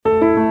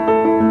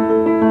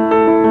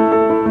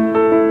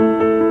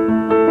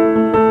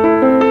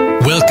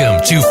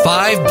to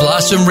Five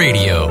Blossom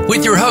Radio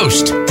with your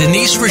host,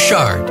 Denise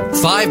Richard.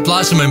 Five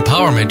Blossom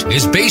Empowerment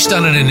is based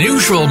on an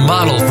unusual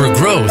model for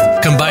growth,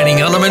 combining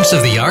elements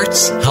of the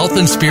arts, health,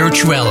 and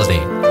spirituality.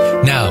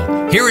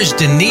 Now, here is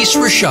Denise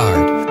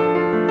Richard.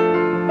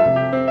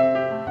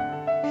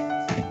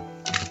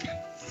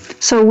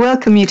 So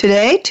welcome you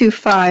today to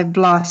Five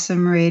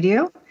Blossom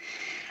Radio.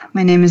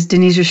 My name is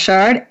Denise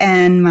Richard,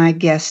 and my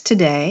guest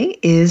today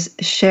is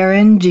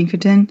Sharon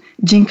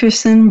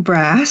Jinkerson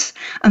Brass,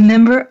 a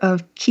member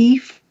of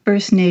Keefe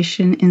First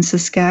Nation in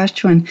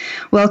Saskatchewan.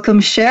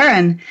 Welcome,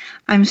 Sharon.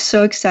 I'm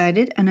so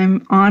excited and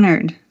I'm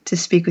honored to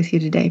speak with you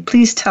today.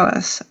 Please tell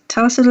us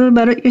a little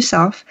about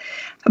yourself,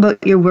 about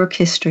your work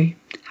history,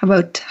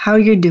 about how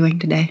you're doing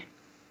today.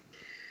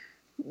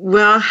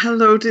 Well,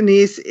 hello,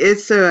 Denise.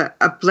 It's a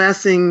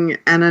blessing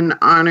and an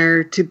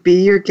honor to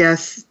be your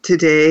guest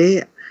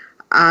today.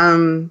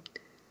 I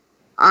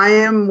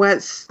am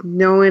what's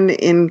known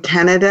in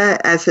Canada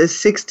as a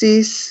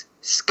 60s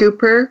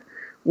scooper,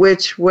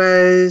 which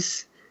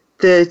was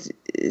the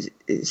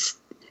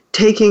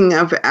taking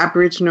of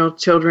Aboriginal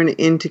children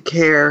into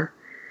care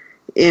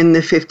in the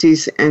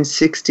 50s and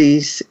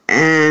 60s.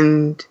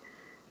 And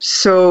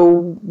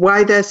so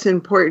why that's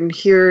important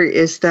here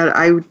is that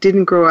I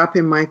didn't grow up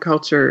in my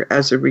culture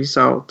as a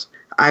result.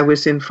 I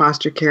was in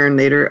foster care and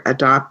later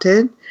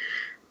adopted.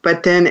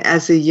 But then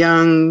as a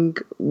young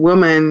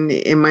woman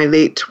in my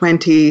late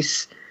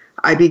 20s,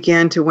 I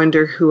began to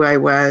wonder who I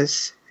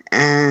was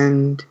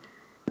and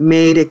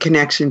made a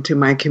connection to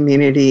my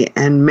community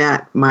and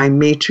met my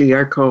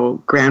matriarchal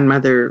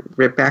grandmother,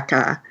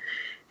 Rebecca.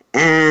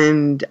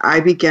 And I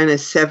began a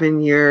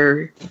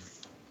 7-year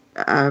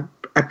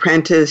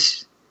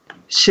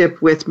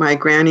apprenticeship with my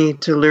granny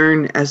to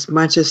learn as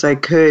much as I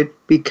could,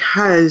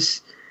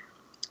 because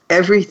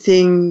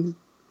everything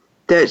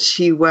that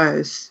she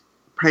was,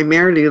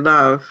 primarily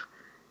love,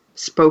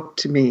 spoke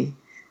to me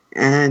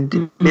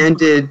and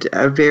mended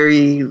a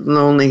very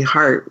lonely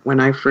heart when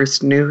I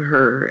first knew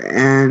her.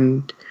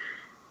 And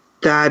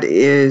that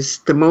is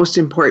the most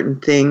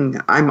important thing.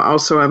 I'm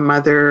also a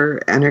mother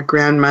and a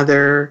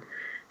grandmother,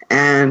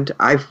 and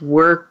I've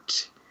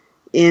worked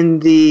in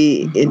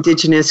the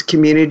Indigenous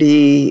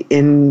community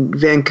in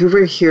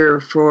Vancouver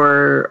here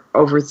for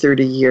over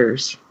 30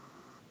 years.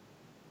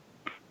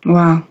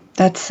 Wow,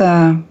 that's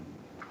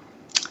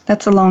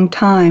a long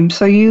time.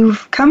 So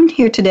you've come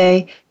here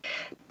today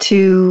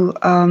to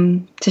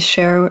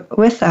share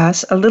with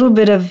us a little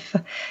bit of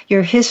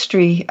your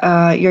history,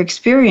 your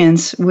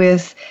experience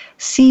with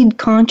seed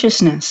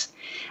consciousness.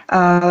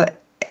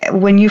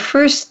 When you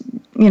first,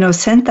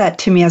 sent that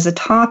to me as a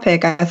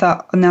topic, I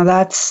thought, now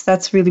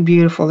that's really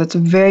beautiful. That's a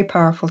very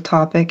powerful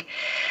topic.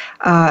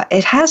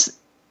 It has,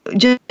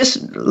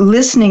 just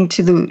listening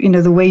to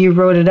the way you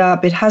wrote it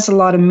up, it has a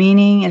lot of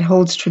meaning. It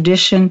holds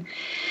tradition.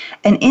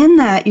 And in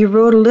that, you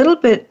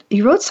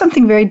wrote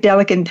something very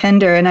delicate and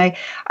tender. And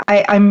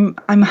I'm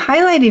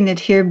highlighting it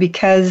here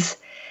because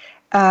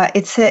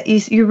it said,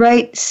 you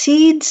write,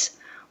 seeds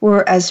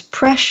were as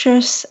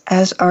precious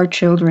as our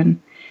children.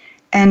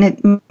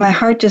 And my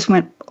heart just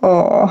went,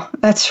 oh,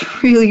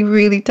 that's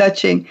really,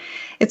 touching.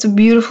 It's a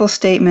beautiful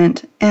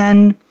statement.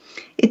 And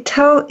it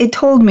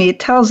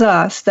tells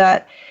us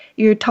that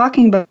you're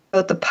talking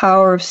about the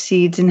power of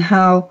seeds and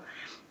how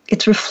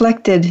it's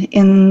reflected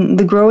in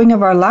the growing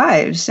of our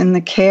lives, in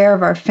the care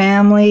of our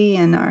family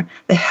and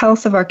the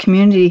health of our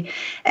community.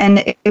 And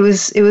it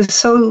was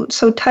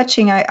so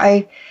touching.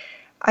 I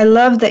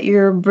love that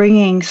you're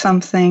bringing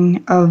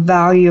something of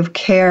value of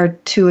care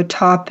to a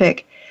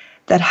topic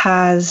that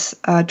has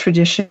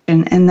tradition,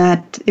 and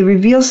that it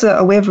reveals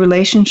a way of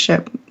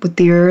relationship with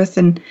the earth,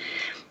 and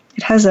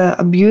it has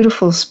a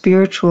beautiful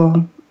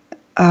spiritual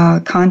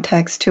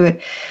context to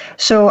it.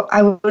 So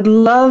I would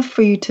love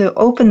for you to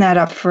open that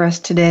up for us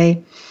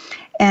today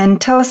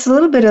and tell us a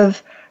little bit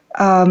of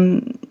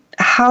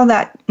how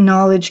that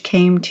knowledge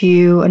came to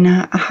you,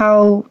 and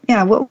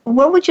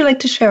what would you like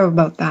to share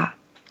about that?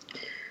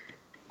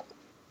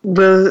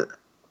 Well,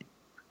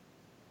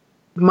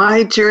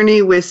 my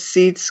journey with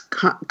Seeds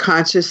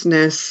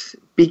Consciousness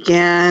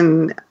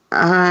began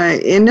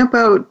in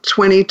about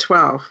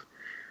 2012.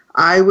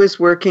 I was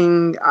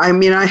working, I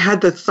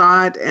had the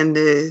thought and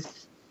the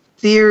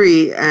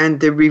theory and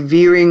the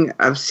revering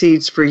of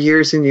seeds for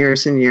years and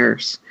years and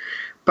years.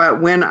 But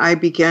when I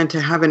began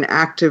to have an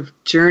active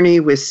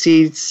journey with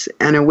seeds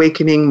and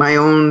awakening my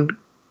own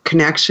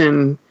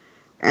connection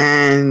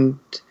and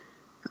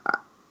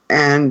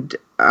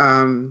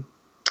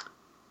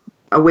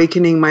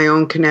awakening my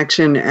own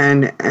connection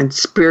and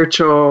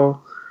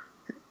spiritual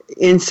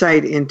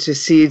insight into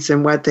seeds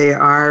and what they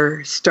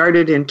are,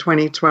 started in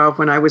 2012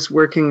 when I was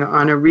working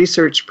on a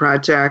research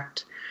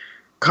project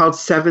called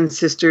Seven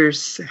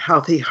Sisters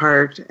Healthy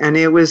Heart, and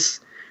it was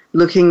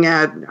looking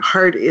at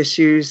heart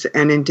issues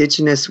and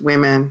Indigenous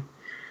women.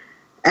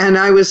 And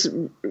I was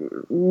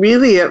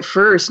really at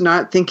first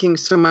not thinking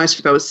so much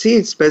about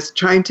seeds, but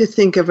trying to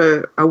think of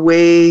a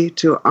way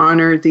to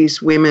honor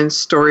these women's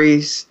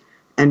stories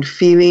and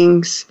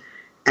feelings,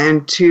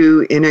 and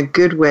to, in a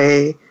good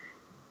way,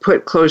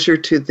 put closure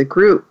to the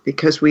group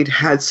because we'd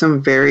had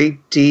some very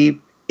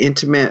deep,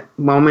 intimate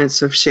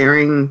moments of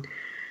sharing,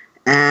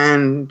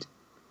 and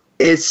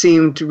it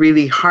seemed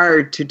really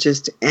hard to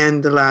just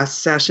end the last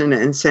session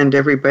and send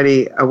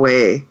everybody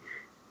away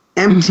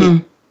empty.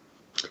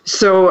 Mm-hmm.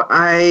 So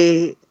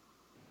I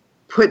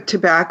put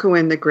tobacco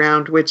in the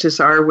ground, which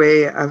is our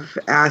way of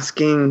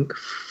asking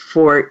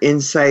for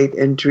insight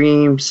and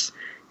dreams,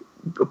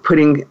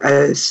 putting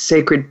a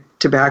sacred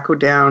tobacco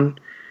down.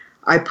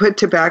 I put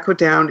tobacco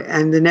down,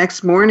 and the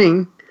next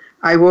morning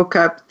I woke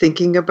up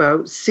thinking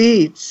about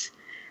seeds.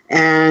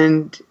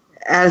 And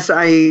as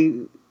I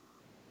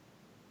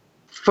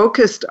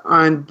focused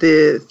on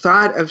the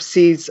thought of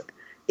seeds,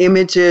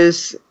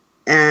 images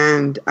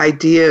and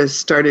ideas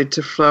started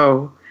to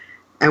flow.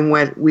 And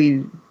what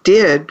we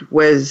did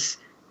was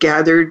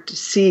gathered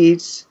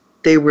seeds.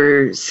 They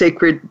were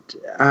sacred.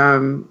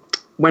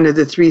 One of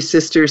the three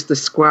sisters, the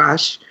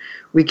squash,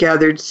 we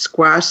gathered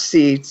squash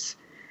seeds.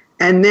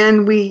 And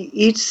then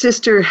each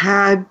sister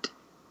had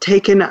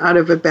taken out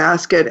of a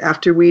basket,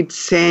 after we'd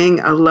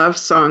sang a love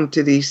song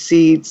to these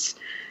seeds,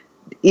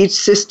 each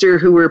sister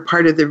who were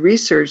part of the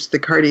research, the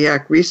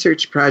cardiac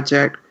research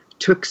project,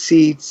 took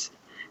seeds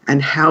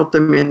and held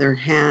them in their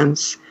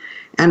hands.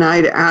 And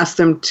I'd ask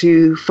them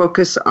to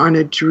focus on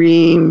a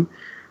dream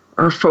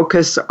or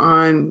focus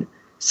on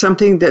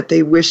something that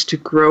they wish to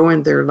grow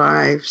in their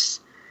lives.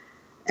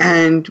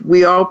 And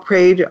we all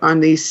prayed on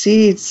these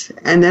seeds.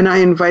 And then I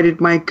invited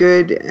my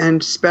good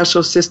and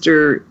special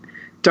sister,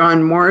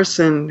 Dawn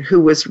Morrison, who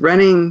was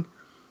running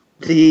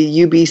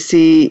the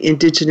UBC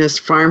Indigenous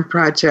Farm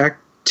Project,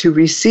 to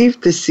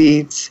receive the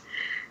seeds.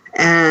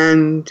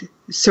 And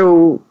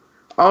so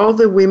all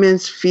the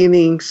women's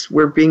feelings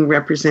were being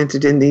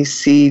represented in these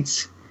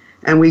seeds.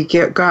 And we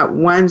got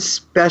one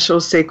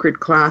special sacred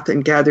cloth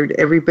and gathered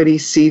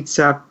everybody's seeds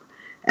up.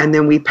 And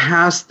then we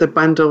passed the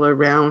bundle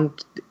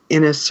around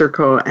in a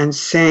circle and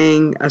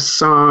sang a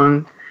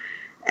song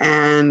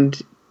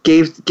and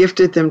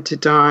gifted them to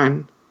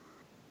Dawn.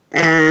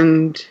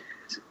 And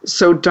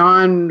so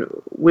Dawn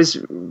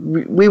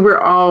we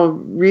were all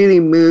really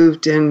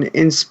moved and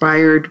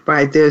inspired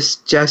by this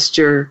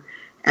gesture.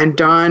 And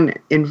Dawn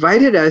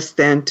invited us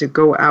then to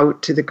go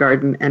out to the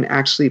garden and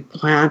actually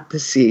plant the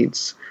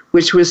seeds,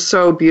 which was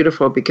so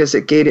beautiful because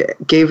it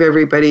gave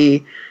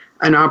everybody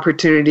an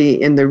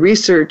opportunity in the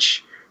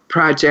research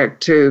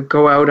project to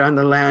go out on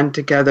the land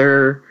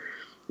together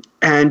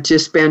and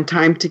just spend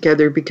time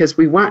together because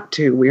we want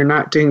to. We're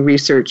not doing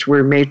research.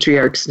 We're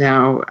matriarchs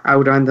now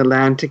out on the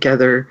land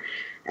together.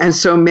 And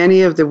so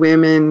many of the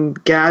women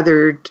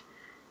gathered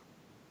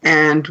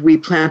and we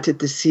planted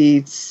the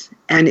seeds.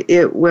 And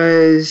it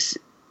was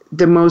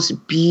the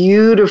most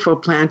beautiful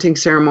planting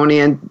ceremony,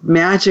 and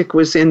magic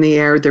was in the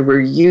air. There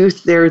were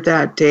youth there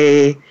that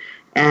day,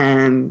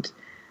 and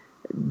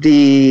one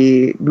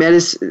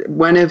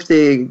of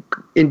the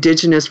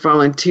Indigenous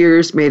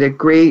volunteers made a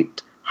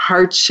great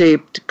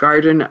heart-shaped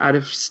garden out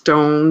of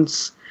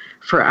stones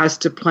for us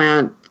to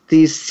plant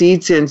these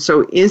seeds in.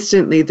 So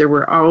instantly there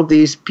were all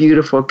these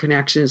beautiful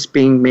connections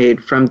being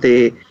made from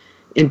the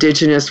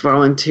Indigenous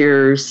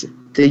volunteers,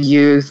 the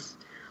youth,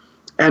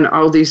 and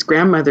all these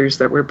grandmothers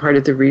that were part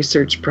of the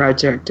research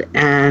project.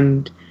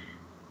 And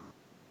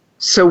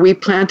so we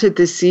planted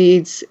the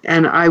seeds,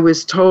 and I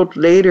was told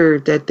later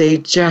that they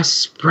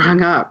just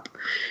sprung up,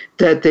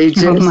 that they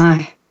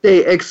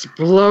they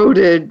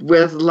exploded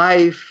with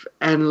life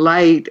and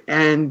light,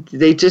 and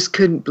they just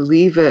couldn't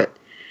believe it.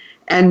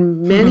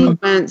 And many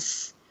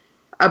months,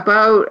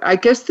 I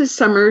guess the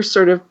summer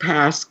sort of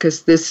passed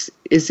because this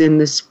is in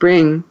the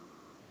spring.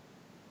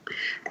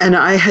 And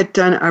I had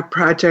done a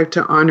project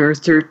to honor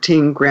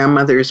 13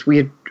 grandmothers. We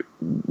had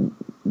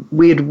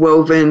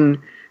woven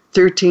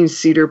 13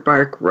 cedar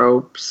bark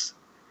ropes,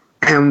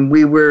 and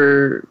we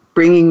were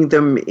bringing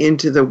them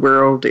into the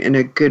world in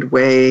a good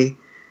way.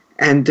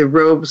 And the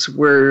robes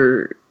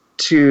were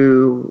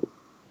to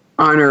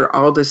honor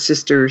all the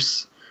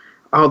sisters,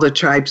 all the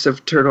tribes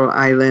of Turtle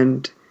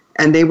Island.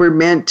 And they were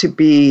meant to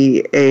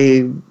be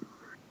an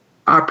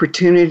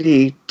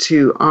opportunity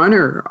to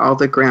honor all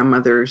the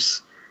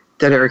grandmothers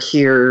that are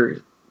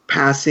here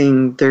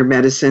passing their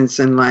medicines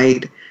and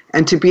light,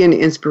 and to be an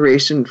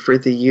inspiration for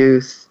the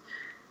youth.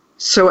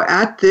 So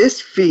at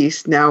this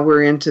feast, now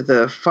we're into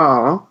the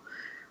fall,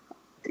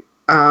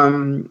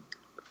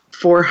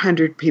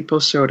 400 people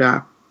showed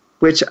up,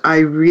 which I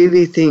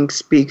really think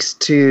speaks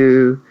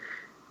to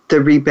the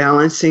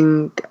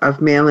rebalancing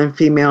of male and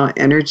female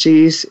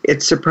energies.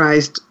 It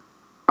surprised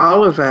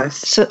all of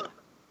us.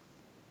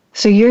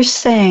 So you're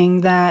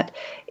saying that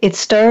it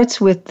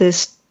starts with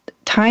this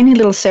tiny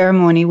little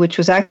ceremony, which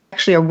was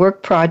actually a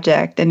work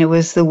project, and it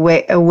was a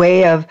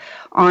way of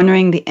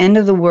honoring the end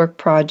of the work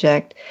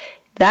project.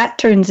 That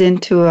turns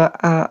into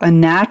a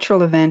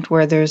natural event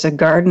where there's a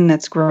garden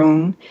that's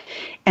grown.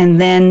 And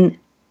then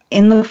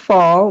in the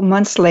fall,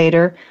 months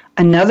later,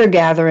 another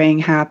gathering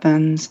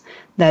happens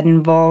that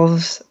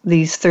involves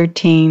these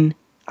 13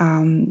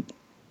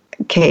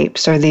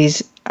 capes, or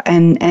these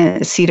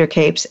and cedar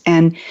capes.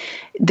 And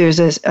there's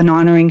an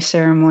honoring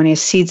ceremony, a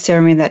seed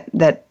ceremony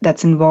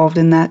that's involved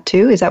in that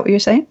too. Is that what you're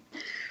saying?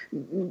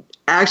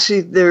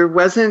 Actually, there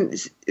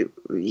weren't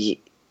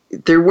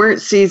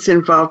seeds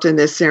involved in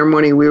this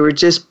ceremony. We were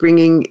just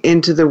bringing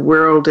into the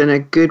world in a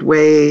good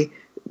way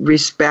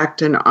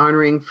respect and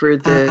honoring for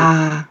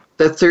the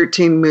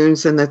 13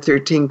 moons and the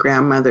 13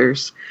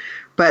 grandmothers.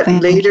 But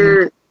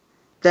later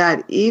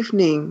that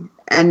evening,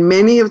 and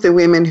many of the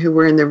women who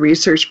were in the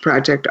research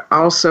project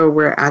also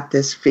were at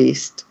this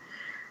feast.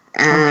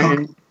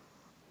 And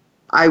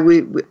I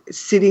was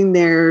sitting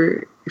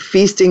there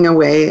feasting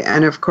away.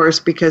 And of course,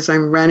 because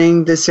I'm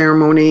running the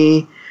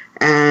ceremony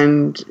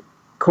and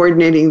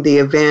coordinating the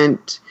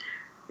event,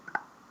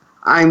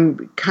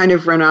 I'm kind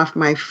of run off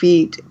my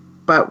feet.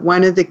 But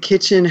one of the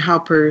kitchen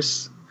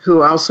helpers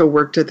who also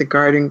worked at the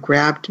garden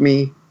grabbed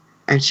me,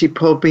 and she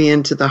pulled me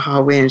into the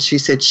hallway and she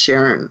said,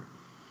 "Sharon,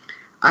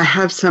 I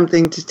have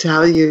something to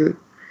tell you.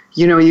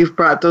 You know, you've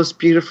brought those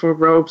beautiful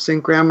robes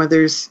and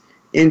grandmothers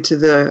into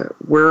the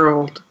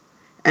world."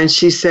 And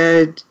she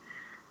said,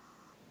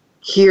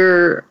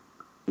 "Here,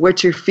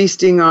 what you're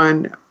feasting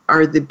on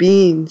are the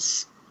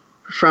beans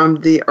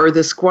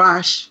the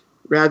squash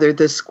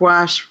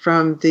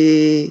from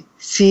the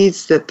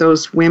seeds that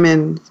those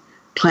women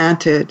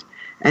planted.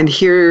 And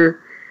here,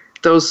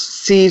 those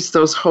seeds,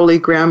 those holy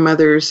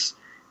grandmothers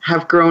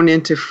have grown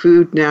into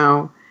food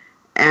now,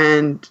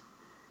 and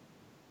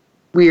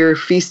we are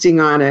feasting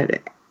on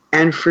it."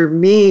 And for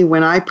me,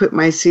 when I put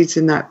my seeds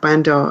in that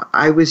bundle,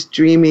 I was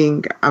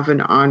dreaming of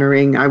an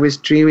honoring. I was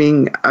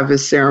dreaming of a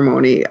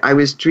ceremony. I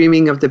was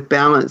dreaming of the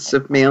balance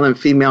of male and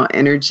female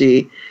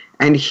energy.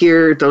 And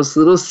here, those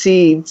little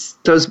seeds,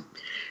 those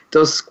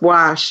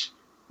squash,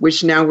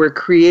 which now we're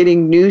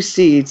creating new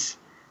seeds,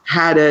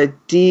 had a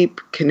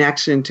deep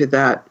connection to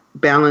that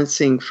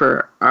balancing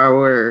for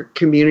our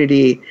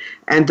community.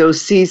 And those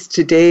seeds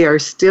today are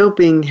still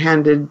being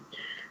handed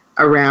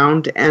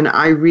around. And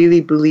I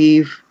really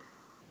believe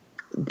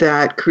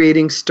that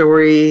creating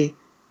story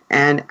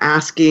and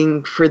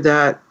asking for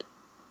that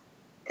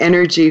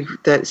energy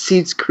that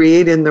seeds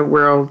create in the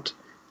world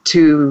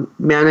to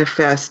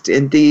manifest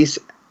in these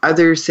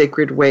other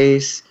sacred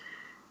ways,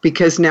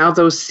 because now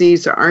those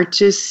seeds aren't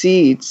just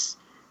seeds.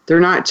 They're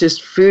not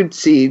just food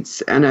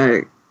seeds and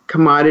a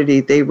commodity.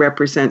 They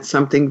represent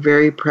something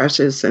very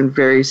precious and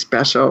very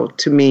special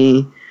to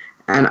me,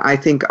 and I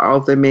think all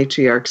the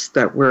matriarchs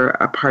that were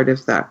a part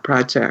of that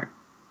project.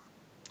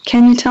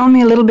 Can you tell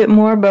me a little bit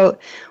more about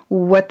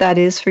what that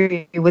is for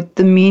you, what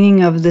the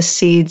meaning of the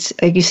seeds?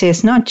 Like you say,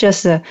 it's not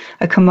just a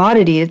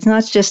commodity. It's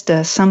not just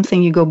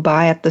something you go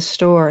buy at the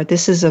store.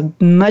 This is a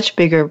much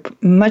bigger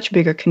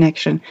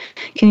connection.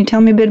 Can you tell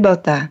me a bit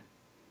about that?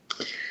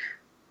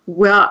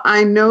 Well,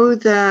 I know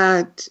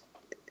that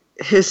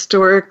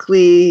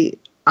historically,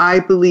 I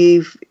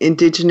believe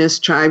Indigenous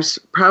tribes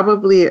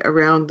probably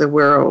around the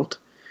world.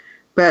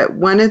 But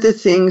one of the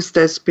things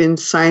that's been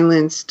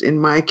silenced in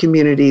my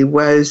community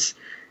was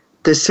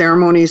the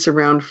ceremonies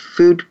around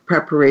food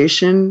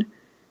preparation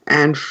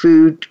and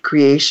food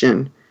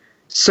creation.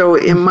 So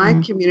in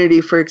my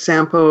community, for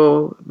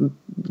example,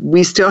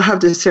 we still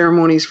have the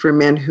ceremonies for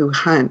men who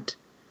hunt,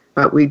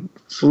 but we've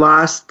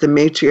lost the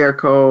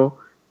matriarchal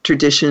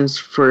traditions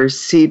for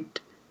seed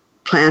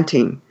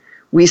planting.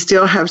 We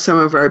still have some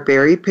of our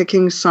berry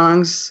picking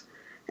songs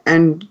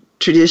and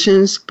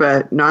traditions,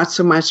 but not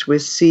so much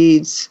with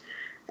seeds.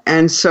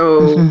 And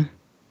so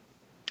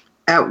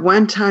at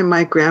one time,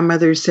 my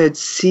grandmother said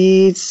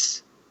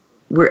seeds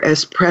were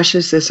as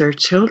precious as our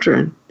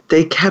children.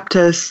 They kept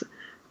us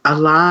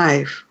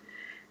alive.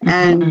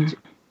 And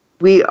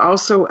we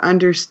also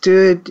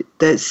understood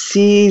that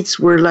seeds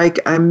were like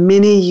a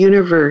mini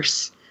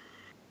universe,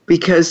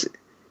 because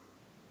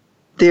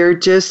they're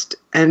just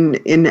an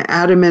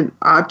inanimate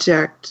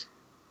object,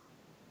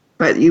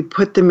 but you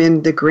put them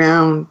in the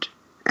ground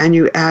and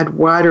you add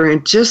water,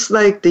 and just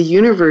like the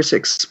universe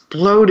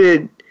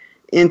exploded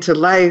into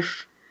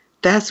life,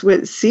 that's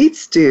what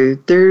seeds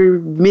do. They're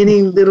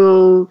many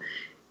little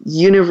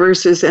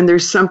universes, and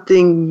there's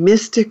something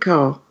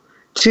mystical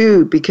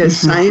too, because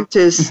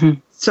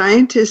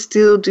scientists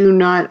still do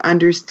not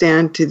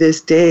understand to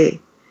this day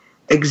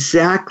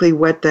exactly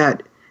what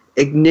that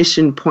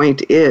ignition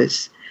point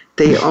is.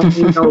 They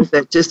only know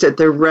that just at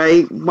the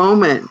right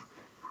moment,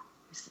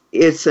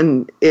 it's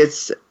a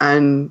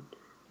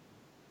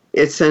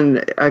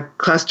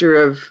cluster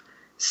of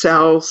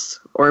cells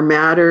or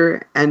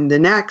matter, and the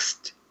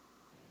next,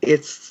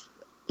 it's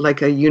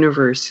like a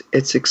universe.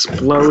 It's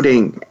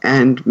exploding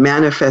and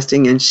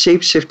manifesting and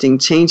shape-shifting,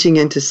 changing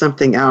into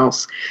something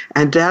else.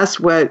 And that's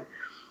what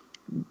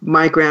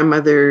my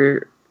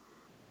grandmother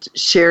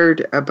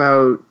shared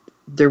about.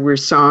 There were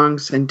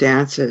songs and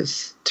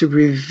dances to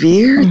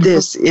revere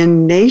this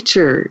in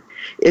nature.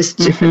 It's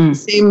the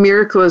same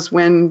miracle as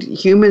when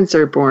humans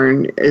are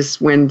born, is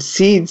when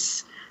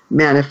seeds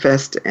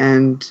manifest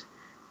and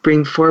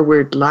bring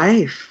forward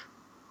life.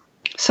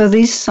 So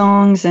these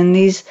songs and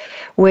these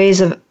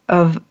ways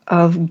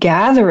of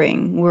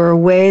gathering were a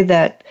way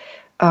that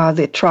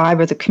the tribe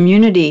or the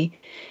community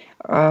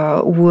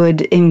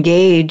would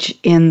engage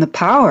in the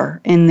power,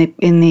 in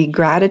the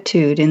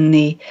gratitude, in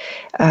the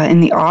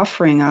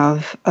offering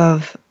of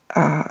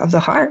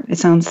the heart. It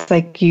sounds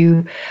like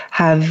you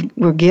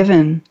were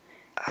given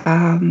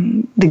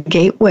the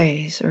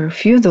gateways, or a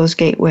few of those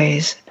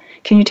gateways.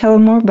 Can you tell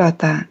them more about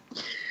that?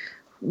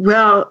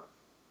 Well,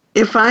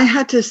 if I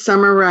had to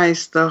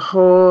summarize the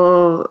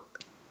whole,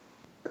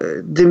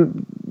 the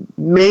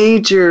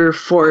major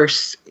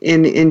force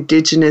in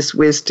Indigenous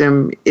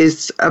wisdom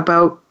is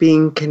about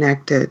being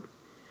connected.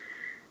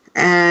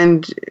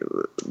 And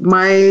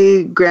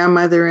my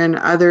grandmother and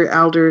other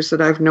elders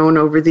that I've known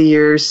over the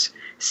years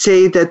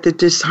say that the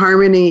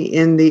disharmony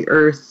in the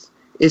earth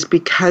is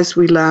because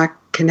we lack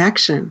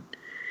connection.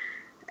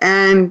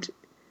 And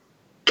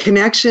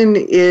connection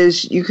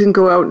is, you can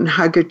go out and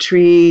hug a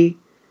tree,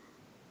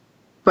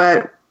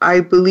 but I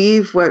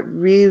believe what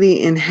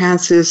really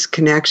enhances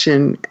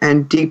connection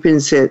and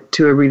deepens it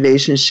to a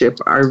relationship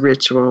are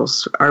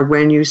rituals, are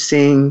when you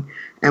sing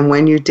and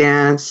when you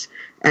dance.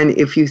 And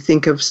if you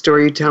think of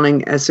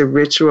storytelling as a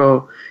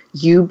ritual,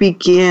 you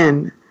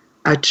begin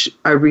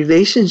a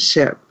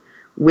relationship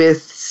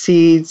with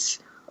seeds,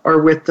 or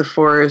with the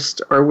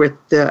forest, or with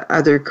the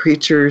other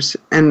creatures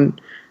and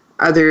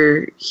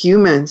other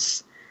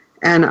humans.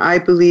 And I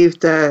believe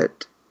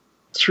that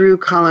through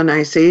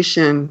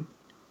colonization,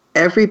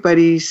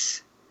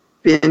 everybody's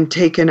been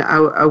taken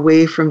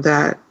away from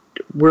that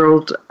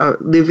world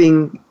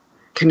living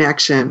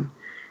connection.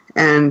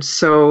 And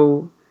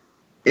so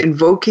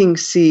invoking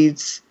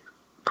seeds,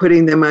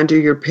 putting them under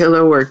your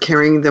pillow or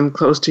carrying them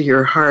close to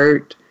your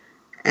heart,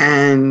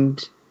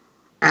 and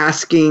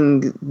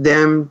asking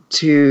them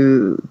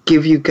to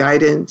give you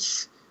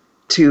guidance,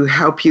 to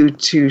help you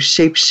to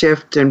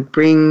shapeshift and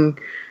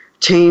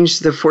change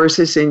the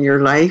forces in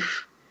your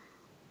life,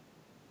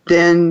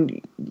 then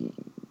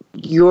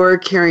you're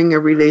carrying a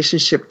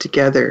relationship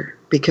together,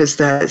 because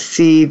that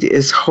seed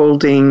is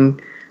holding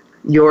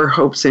your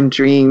hopes and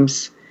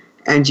dreams,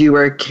 and you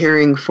are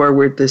carrying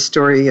forward the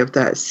story of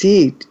that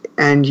seed,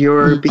 and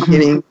you're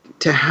beginning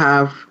to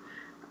have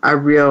a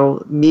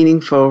real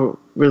meaningful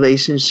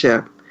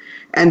relationship.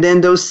 And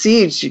then those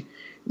seeds,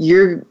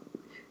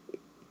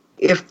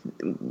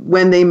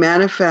 when they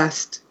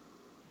manifest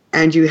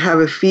and you have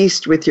a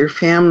feast with your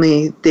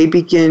family, they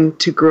begin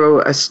to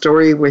grow a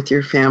story with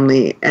your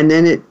family. And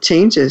then it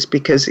changes,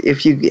 because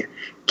if you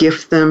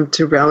gift them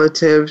to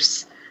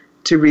relatives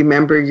to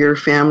remember your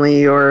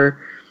family, or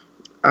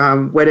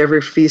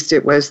whatever feast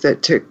it was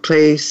that took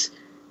place,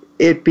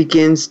 it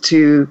begins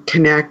to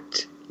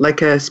connect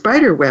like a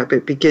spider web.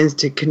 It begins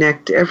to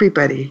connect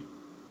everybody.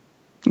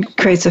 It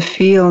creates a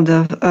field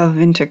of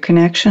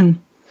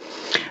interconnection.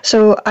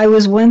 So I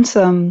was once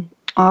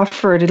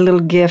offered a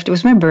little gift. It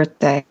was my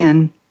birthday,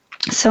 and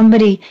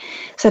somebody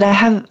said, I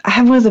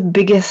have one of the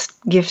biggest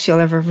gifts you'll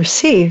ever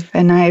receive.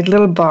 And I had a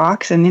little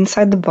box, and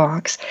inside the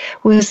box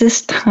was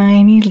this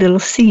tiny little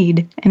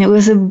seed. And it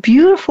was a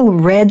beautiful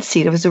red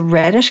seed. It was a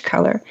reddish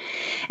color.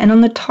 And on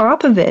the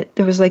top of it,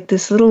 there was like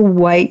this little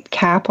white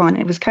cap on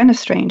it. It was kind of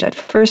strange. At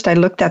first, I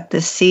looked at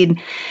this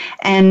seed,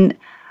 and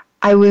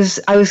I was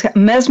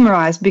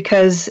mesmerized,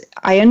 because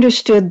I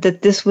understood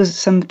that this was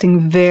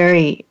something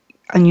very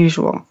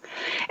unusual.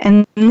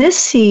 And this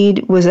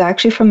seed was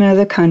actually from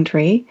another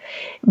country,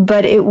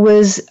 but it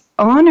was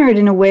honored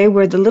in a way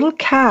where the little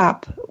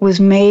cap was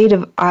made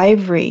of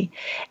ivory,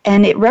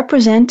 and it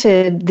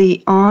represented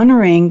the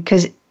honoring,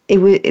 because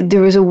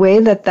there was a way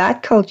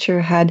that culture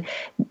had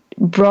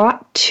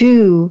brought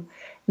to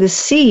the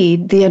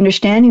seed the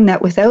understanding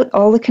that without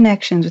all the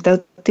connections,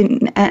 without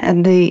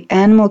the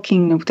animal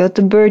kingdom, without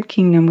the bird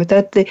kingdom,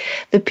 without the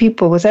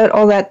people, without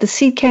all that, the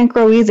seed can't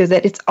grow either.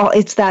 That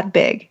it's that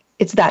big.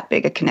 It's that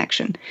big a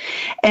connection.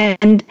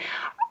 And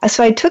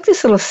so I took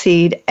this little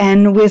seed,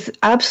 and with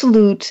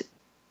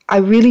I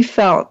really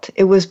felt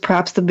it was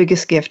perhaps the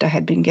biggest gift I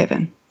had been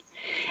given.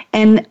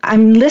 And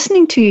I'm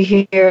listening to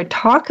you here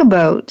talk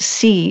about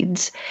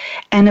seeds,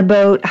 and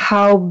about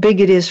how big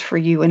it is for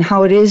you, and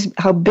how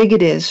big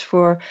it is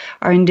for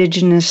our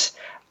Indigenous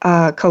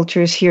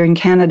cultures here in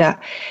Canada.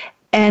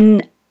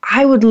 And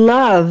I would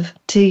love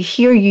to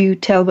hear you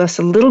tell us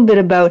a little bit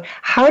about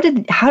how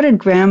did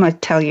Grandma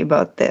tell you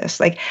about this?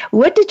 Like,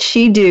 what did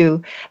she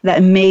do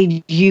that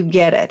made you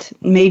get it,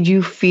 made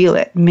you feel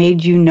it,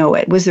 made you know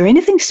it? Was there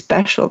anything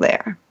special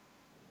there?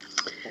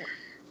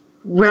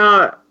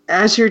 Well,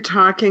 as you're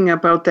talking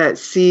about that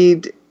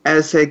seed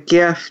as a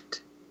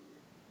gift,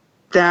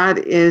 that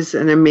is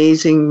an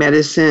amazing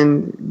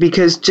medicine,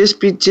 because just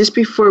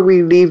before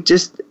we leave,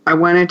 I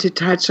wanted to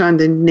touch on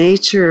the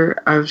nature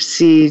of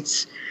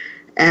seeds.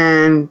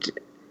 And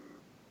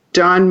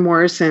Don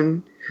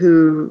Morrison,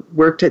 who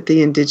worked at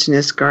the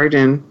Indigenous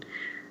Garden,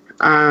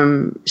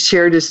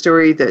 shared a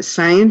story that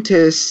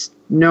scientists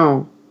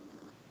know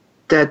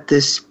that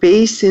the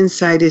space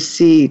inside a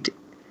seed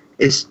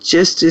is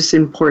just as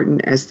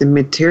important as the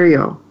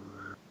material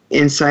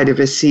inside of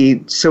a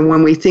seed. So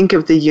when we think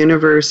of the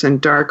universe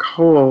and dark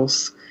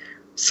holes,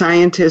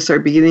 scientists are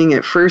beginning,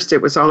 at first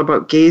it was all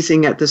about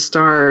gazing at the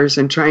stars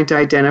and trying to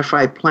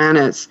identify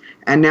planets,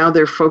 and now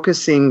they're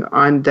focusing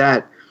on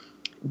that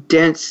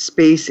dense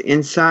space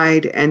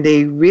inside, and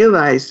they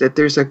realize that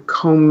there's a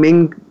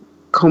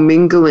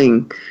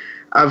commingling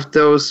of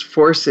those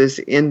forces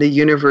in the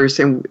universe,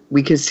 and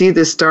we can see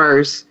the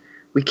stars.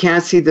 We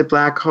can't see the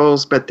black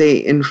holes, but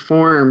they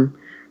inform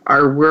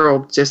our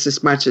world just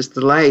as much as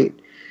the light.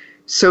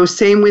 So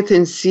same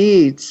within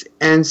seeds,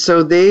 and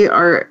so they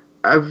are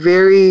a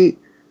very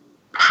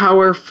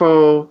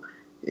powerful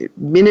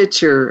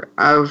miniature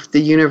of the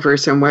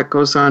universe and what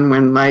goes on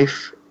when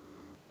life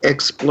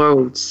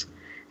explodes.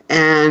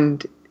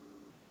 And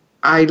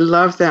I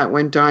love that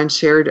when Dawn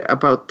shared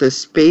about the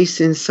space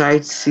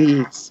inside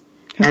seeds.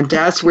 And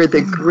that's where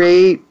the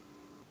great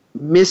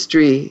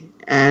mystery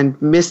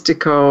and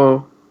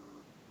mystical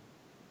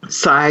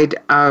side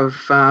of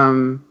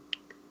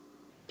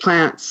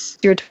plants.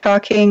 You're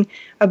talking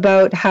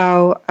about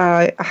how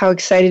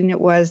exciting it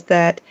was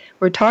that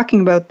we're talking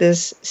about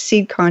this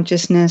seed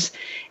consciousness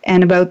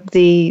and about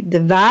the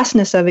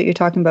vastness of it. You're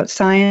talking about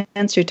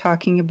science. You're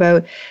talking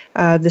about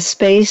the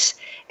space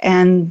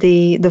and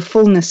the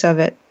fullness of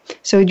it.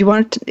 So,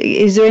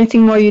 is there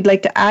anything more you'd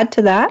like to add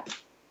to that?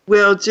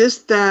 Well,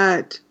 just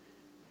that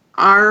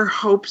our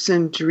hopes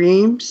and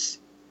dreams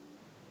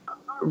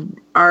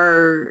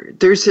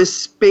there's a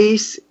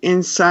space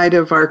inside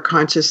of our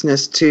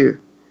consciousness too.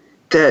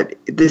 That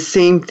the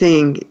same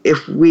thing,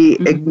 if we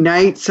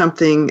ignite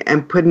something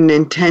and put an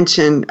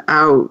intention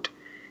out,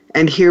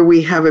 and here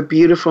we have a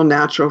beautiful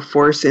natural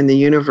force in the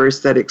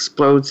universe that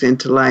explodes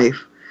into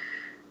life,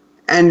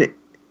 and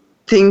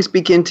things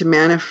begin to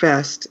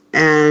manifest.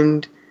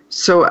 And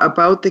so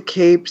about the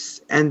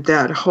capes and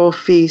that whole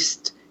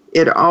feast,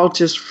 it all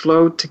just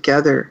flowed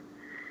together.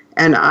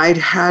 And I'd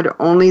had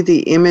only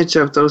the image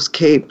of those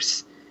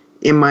capes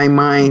in my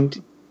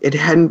mind. It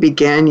hadn't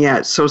began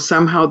yet. So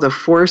somehow the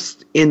force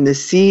in the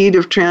seed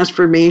of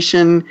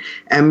transformation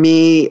and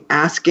me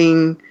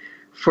asking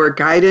for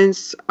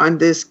guidance on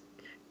this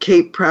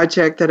Cape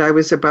project that I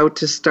was about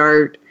to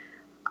start,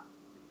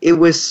 it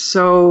was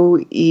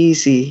so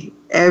easy.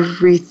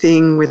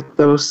 Everything with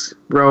those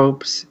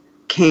robes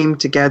came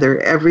together.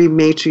 Every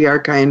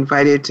matriarch I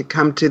invited to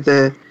come to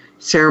the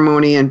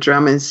ceremony and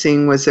drum and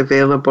sing was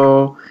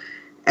available.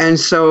 And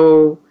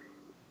so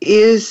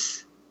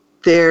is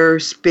there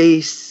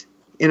space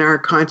in our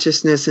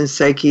consciousness and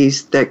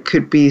psyches that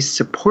could be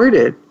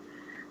supported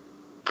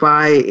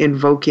by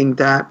invoking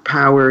that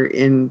power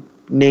in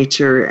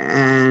nature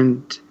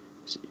and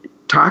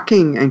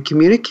talking and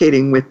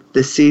communicating with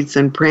the seeds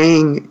and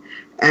praying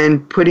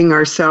and putting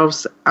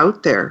ourselves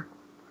out there?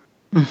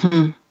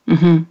 Mm-hmm.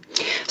 Mm-hmm.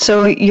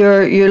 So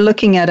you're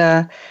looking at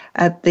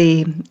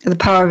the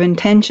power of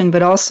intention,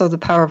 but also the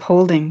power of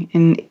holding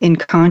in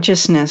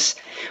consciousness,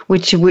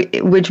 which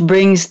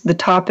brings the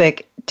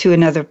topic to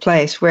another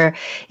place, where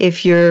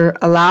if you're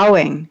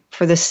allowing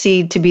for the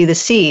seed to be the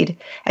seed,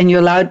 and you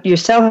allow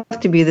yourself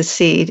to be the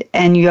seed,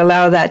 and you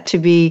allow that to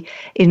be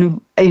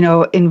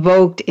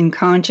invoked in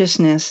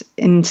consciousness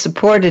and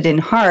supported in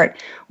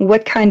heart,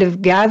 what kind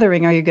of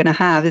gathering are you going to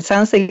have? It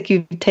sounds like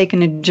you've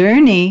taken a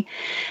journey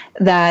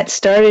that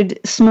started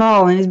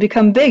small and has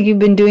become big. You've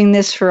been doing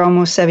this for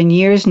almost 7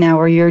 years now,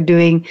 where you're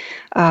doing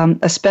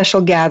a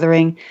special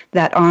gathering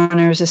that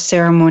honors a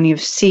ceremony of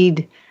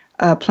seed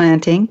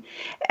planting.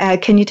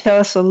 Can you tell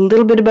us a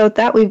little bit about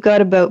that? We've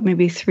got about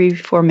maybe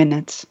 3-4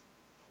 minutes.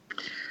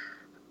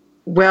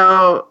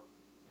 Well,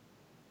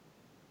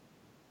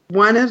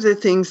 one of the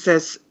things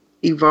that's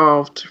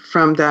evolved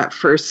from that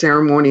first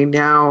ceremony,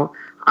 now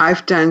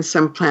I've done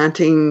some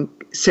planting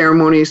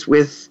ceremonies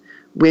with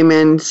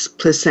women's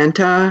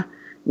placenta.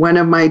 One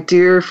of my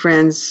dear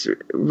friends,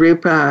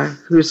 Rupa,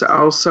 who's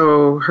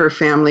also, her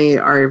family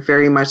are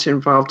very much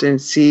involved in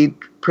seed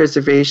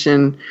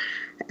preservation,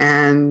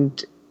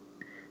 and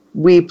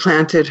we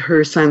planted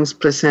her son's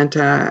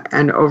placenta,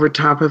 and over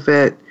top of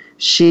it,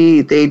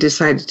 they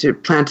decided to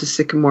plant a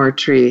sycamore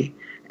tree.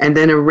 And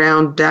then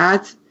around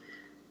that,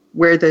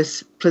 where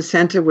this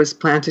placenta was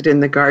planted in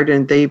the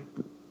garden, they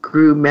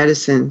grew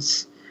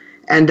medicines.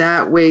 And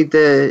that way,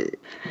 the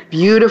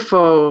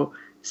beautiful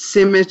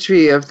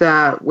symmetry of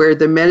that, where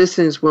the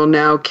medicines will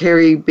now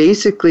carry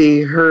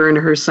basically her and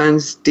her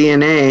son's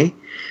DNA,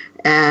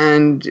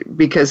 and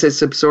because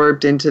it's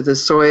absorbed into the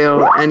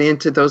soil and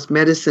into those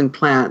medicine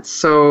plants.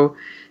 So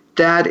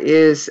that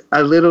is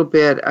a little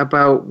bit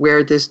about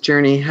where this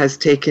journey has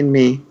taken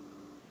me.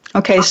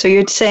 Okay, so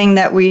you're saying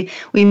that we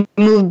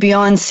move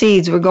beyond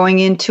seeds. We're going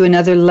into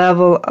another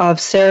level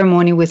of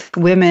ceremony with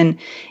women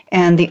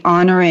and the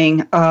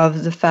honoring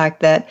of the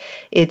fact that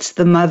it's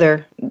the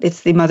mother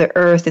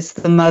earth, it's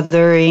the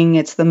mothering,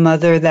 it's the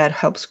mother that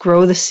helps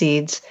grow the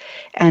seeds,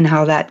 and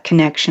how that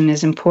connection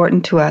is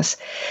important to us.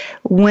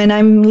 When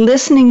I'm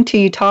listening to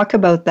you talk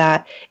about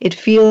that, it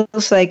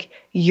feels like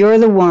you're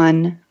the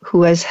one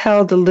who has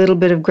held a little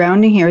bit of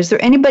grounding here. Is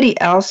there anybody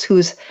else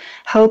who's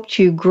helped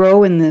you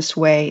grow in this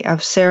way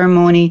of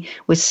ceremony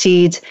with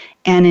seeds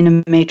and in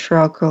a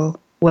matriarchal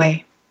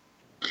way?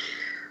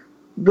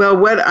 Well,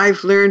 what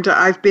I've learned,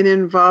 I've been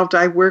involved,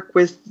 I work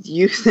with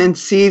youth and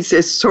seeds.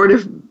 It's sort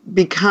of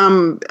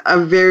become a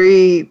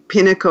very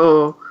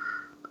pinnacle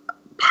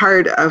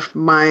part of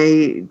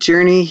my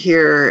journey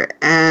here.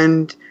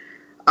 And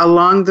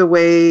along the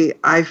way,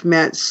 I've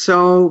met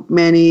so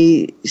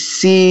many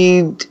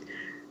seed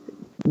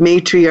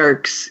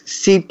matriarchs,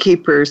 seed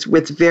keepers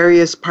with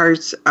various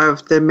parts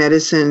of the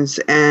medicines,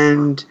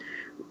 and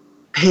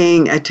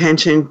paying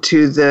attention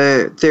to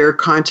their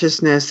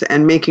consciousness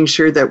and making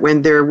sure that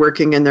when they're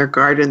working in their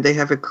garden, they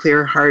have a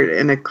clear heart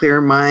and a clear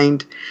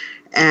mind.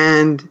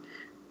 And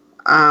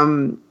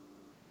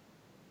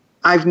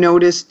I've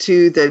noticed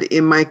too that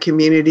in my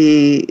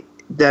community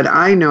that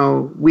I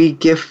know, we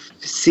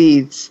gift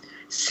seeds.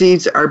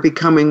 Seeds are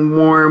becoming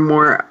more and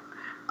more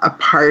a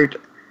part,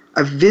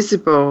 a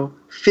visible,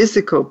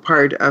 physical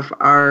part of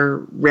our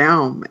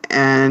realm.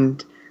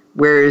 And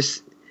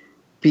whereas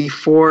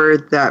before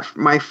that,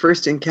 my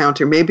first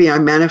encounter, maybe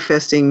I'm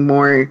manifesting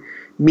more,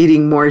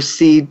 meeting more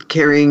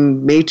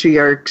seed-carrying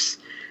matriarchs,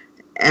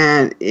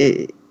 and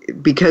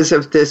because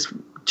of this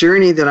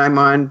journey that I'm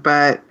on.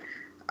 But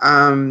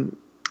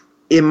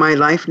in my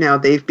life now,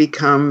 they've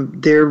become,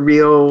 they're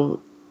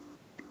real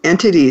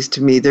entities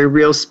to me. They're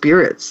real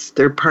spirits.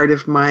 They're part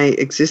of my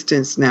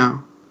existence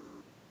now.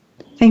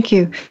 Thank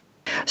you.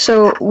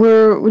 So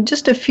we're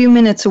just a few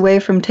minutes away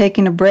from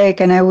taking a break,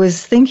 and I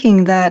was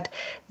thinking that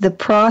the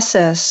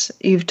process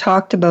you've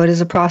talked about is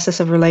a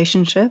process of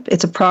relationship.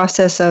 It's a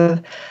process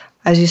of,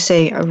 as you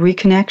say, a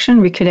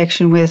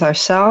reconnection with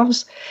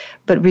ourselves,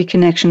 but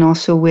reconnection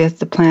also with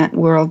the plant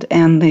world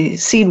and the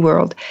seed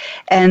world,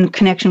 and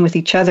connection with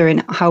each other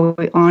and how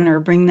we honor,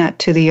 bring that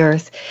to the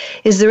earth.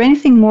 Is there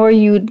anything more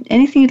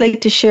anything you'd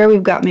like to share?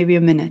 We've got maybe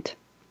a minute.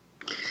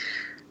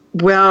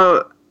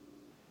 Well,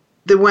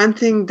 the one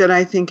thing that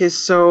I think is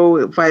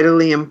so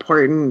vitally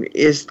important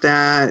is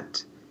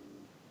that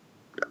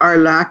our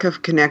lack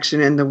of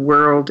connection in the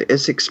world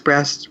is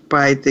expressed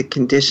by the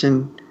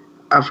condition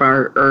of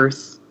our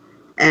earth.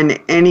 And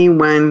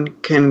anyone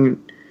can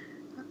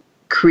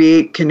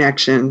create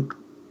connection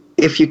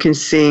if you can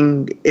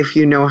sing, if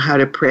you know how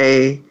to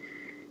pray,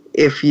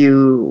 if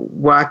you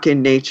walk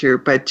in nature.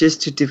 But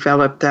just to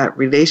develop that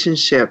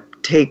relationship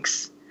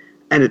takes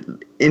an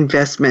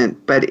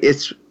investment, but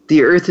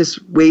the earth is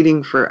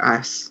waiting for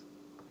us.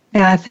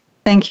 Yeah,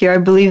 thank you. I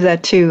believe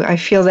that too. I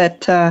feel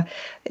that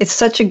it's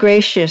such a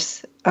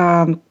gracious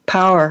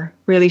power.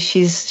 Really,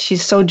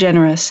 she's so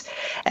generous,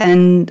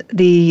 and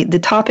the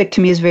topic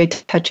to me is very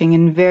touching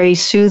and very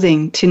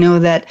soothing to know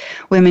that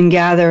women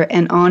gather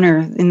and honor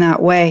in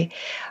that way.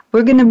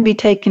 We're going to be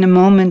taking a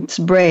moment's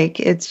break.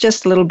 It's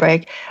just a little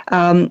break.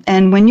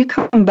 And when you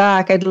come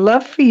back, I'd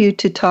love for you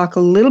to talk a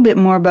little bit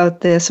more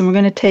about this, and we're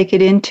going to take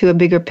it into a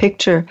bigger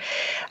picture.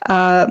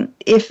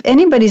 If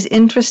anybody's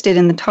interested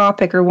in the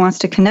topic or wants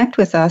to connect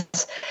with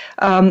us,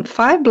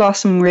 Five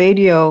Blossom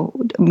Radio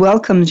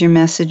welcomes your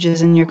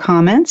messages and your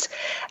comments.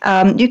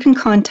 You can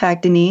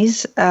contact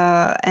Denise,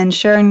 and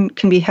Sharon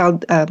can be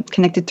held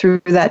connected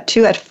through that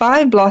too at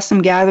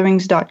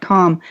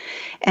fiveBlossomGatherings.com.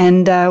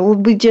 And we'll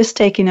be just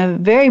taking a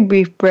very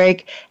brief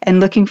break and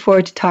looking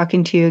forward to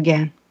talking to you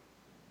again.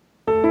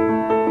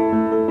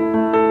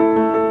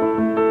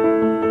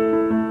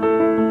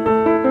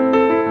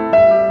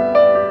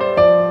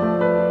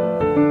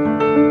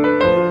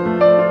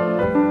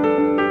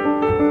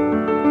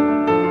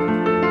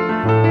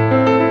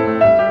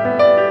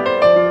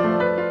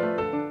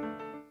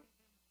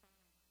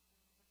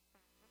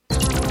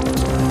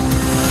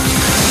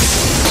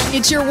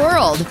 It's your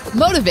world.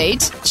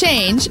 Motivate,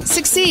 change,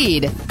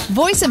 succeed.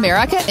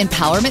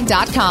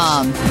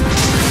 VoiceAmericaEmpowerment.com.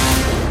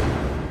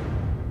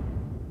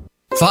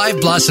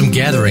 Five Blossom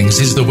Gatherings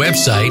is the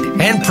website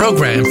and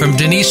program from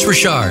Denise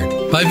Richard.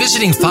 By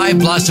visiting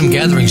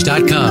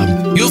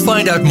FiveBlossomGatherings.com, you'll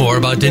find out more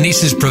about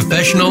Denise's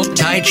professional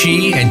Tai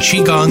Chi and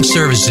Qigong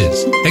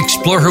services,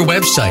 explore her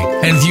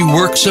website, and view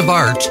works of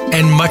art,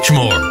 and much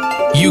more.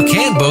 You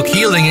can book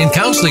healing and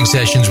counseling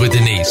sessions with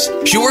Denise.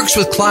 She works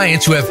with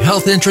clients who have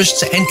health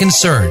interests and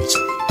concerns.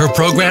 Her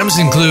programs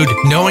include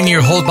Knowing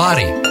Your Whole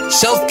Body,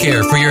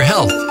 Self-Care for Your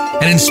Health,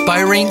 and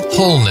Inspiring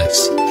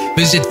Wholeness.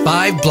 Visit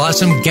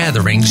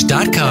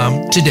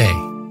FiveBlossomGatherings.com today.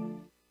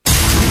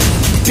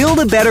 Build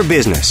a better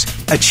business.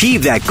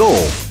 Achieve that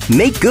goal.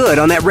 Make good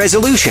on that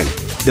resolution.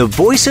 The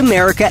Voice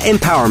America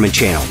Empowerment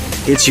Channel.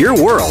 It's your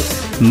world.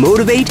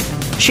 Motivate,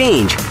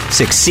 change,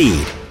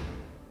 succeed.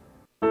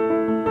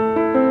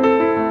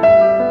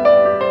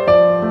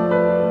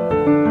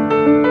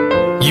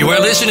 You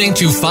are listening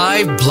to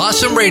Five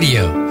Blossom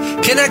Radio.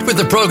 Connect with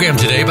the program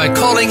today by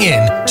calling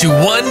in to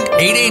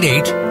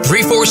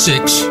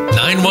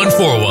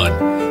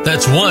 1-888-346-9141.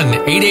 That's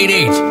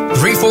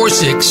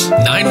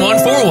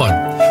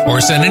 1-888-346-9141.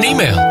 Or send an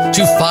email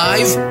to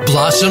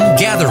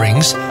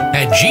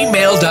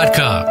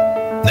fiveBlossomGatherings@gmail.com.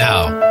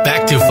 Now,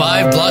 back to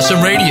Five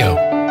Blossom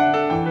Radio.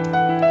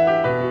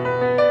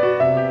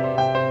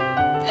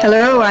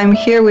 Hello, I'm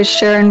here with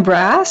Sharon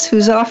Brass,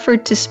 who's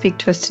offered to speak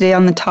to us today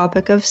on the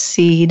topic of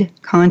seed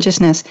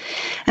consciousness,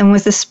 and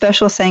with a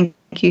special thank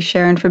you,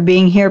 Sharon, for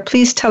being here.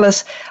 Please tell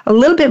us a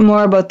little bit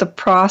more about the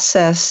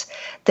process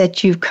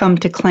that you've come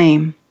to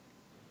claim.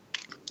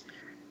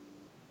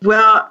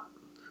 Well,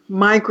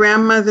 my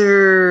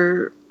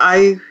grandmother,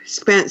 I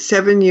spent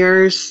 7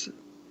 years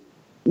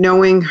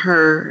knowing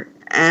her,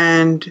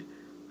 and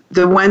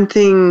the one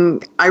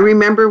thing I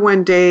remember,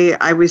 one day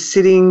I was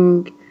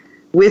sitting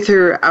with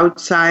her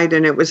outside,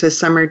 and it was a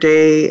summer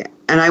day,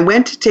 and I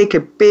went to take a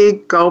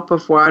big gulp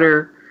of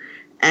water,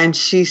 and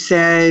she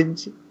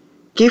said,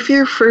 "Give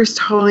your first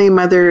Holy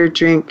Mother a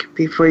drink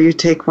before you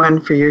take one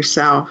for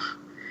yourself."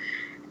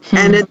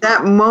 And at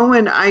that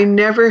moment, I'd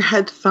never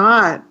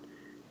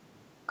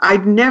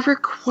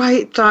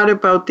quite thought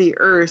about the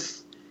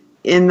earth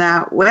in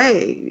that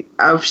way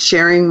of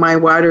sharing my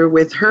water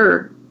with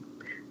her.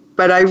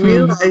 But I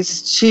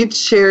realized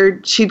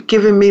she'd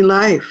given me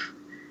life.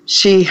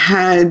 She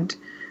had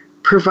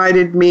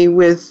provided me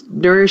with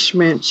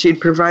nourishment. She'd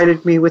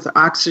provided me with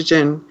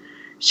oxygen.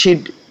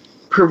 She'd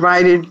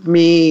provided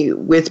me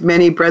with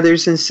many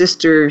brothers and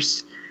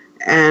sisters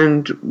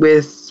and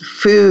with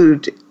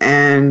food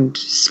and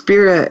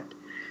spirit.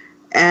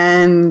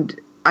 And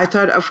I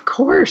thought, of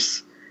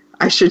course,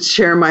 I should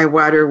share my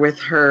water with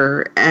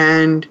her.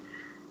 And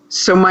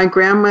so my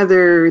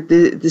grandmother,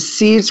 the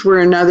seeds were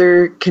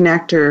another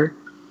connector.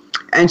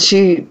 And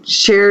she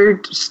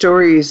shared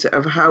stories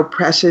of how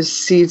precious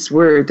seeds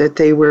were, that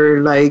they were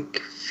like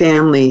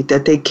family,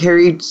 that they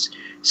carried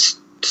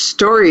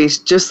stories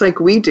just like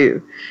we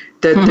do,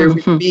 that there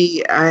would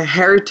be a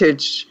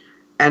heritage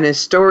and a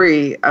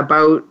story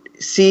about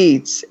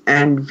seeds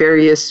and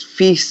various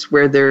feasts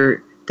where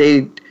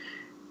they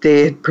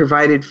had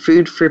provided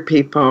food for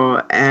people.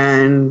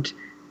 And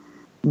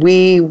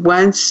we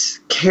once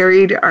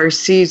carried our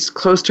seeds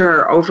close to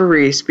our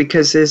ovaries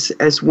because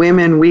as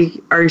women, we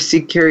are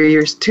seed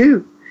carriers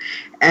too.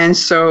 And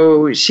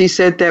so she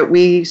said that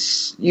we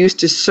used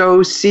to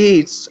sow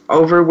seeds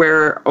over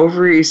where our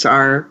ovaries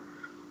are,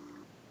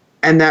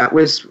 and that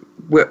was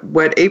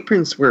what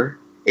aprons were.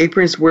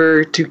 Aprons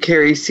were to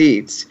carry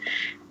seeds.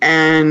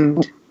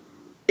 And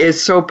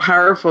it's so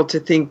powerful to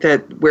think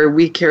that where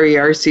we carry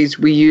our seeds,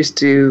 we used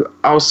to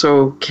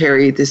also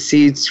carry the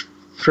seeds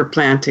for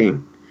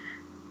planting.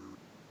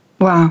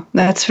 Wow,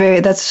 that's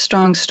a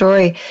strong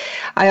story.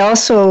 I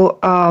also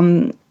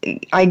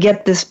I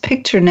get this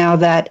picture now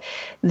that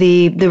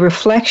the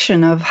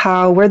reflection of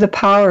where the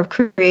power of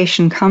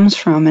creation comes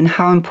from, and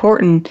how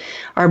important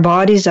our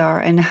bodies are,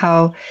 and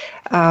how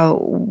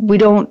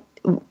we're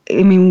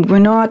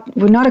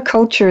not a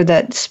culture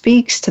that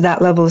speaks to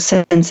that level of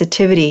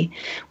sensitivity.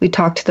 We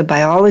talk to the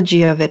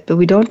biology of it, but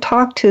we don't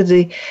talk to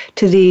the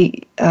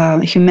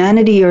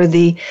humanity or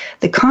the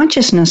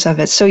consciousness of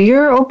it. So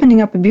you're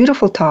opening up a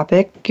beautiful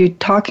topic. You're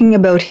talking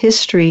about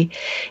history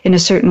in a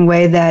certain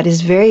way that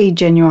is very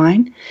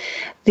genuine.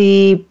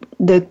 The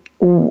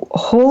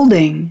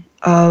holding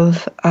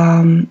of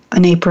an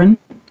apron,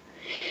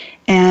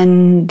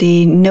 and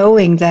the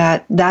knowing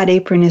that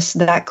apron is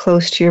that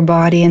close to your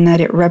body, and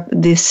that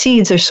the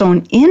seeds are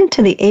sown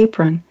into the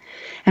apron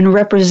and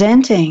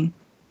representing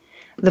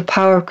the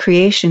power of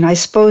creation. I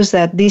suppose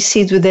that these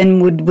seeds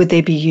would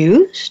they be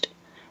used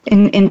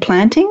in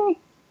planting?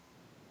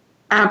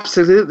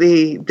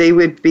 Absolutely. They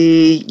would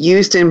be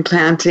used in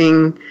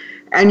planting.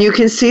 And you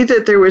can see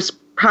that there was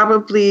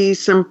probably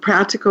some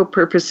practical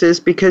purposes,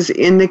 because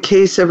in the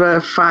case of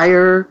a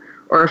fire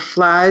or a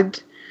flood,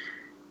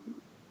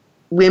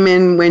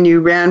 women, when you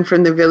ran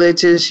from the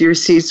villages, your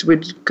seeds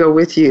would go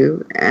with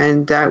you,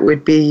 and that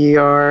would be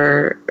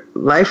your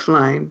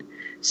lifeline.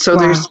 So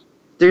wow.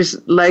 There's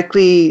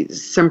likely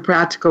some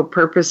practical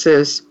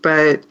purposes,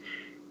 but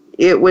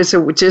it was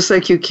just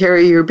like you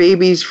carry your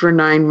babies for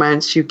 9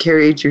 months, you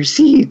carried your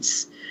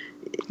seeds.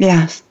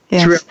 Yes.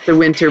 Throughout the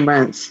winter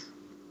months.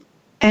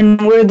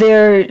 And were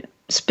there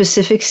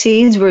specific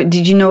seeds?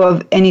 Did you know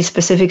of any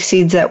specific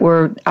seeds that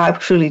were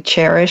actually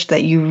cherished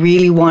that you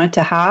really wanted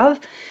to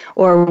have?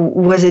 Or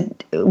was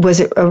it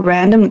a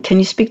random? Can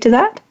you speak to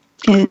that?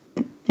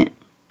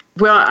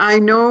 Well, I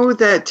know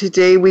that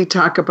today we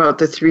talk about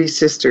the three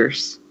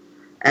sisters.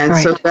 And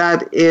right. So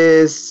that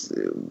is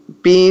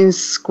beans,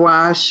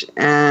 squash,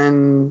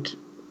 and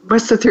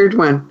what's the third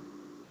one?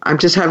 I'm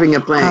just having a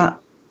blank.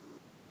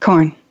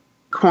 Corn.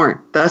 Corn.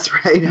 That's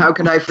right. How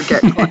could I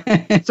forget corn?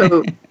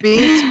 So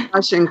beans,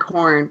 squash, and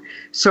corn.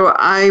 So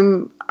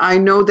I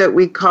know that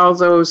we call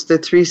those the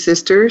three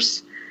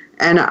sisters.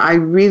 And I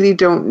really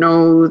don't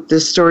know the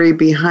story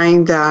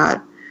behind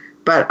that,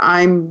 but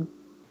I'm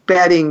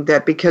betting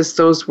that because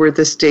those were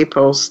the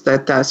staples,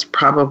 that's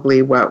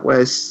probably what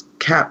was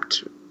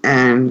kept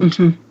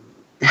and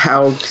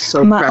held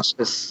so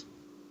precious.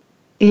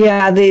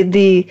 Yeah,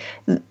 the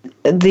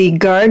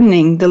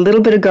gardening, the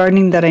little bit of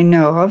gardening that I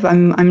know of,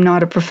 I'm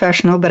not a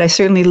professional, but I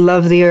certainly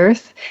love the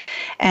earth,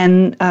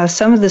 and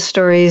some of the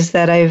stories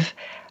that I've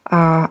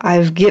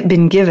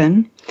been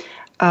given.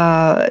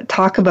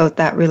 Talk about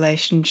that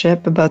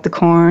relationship, about the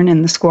corn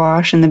and the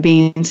squash and the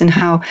beans, and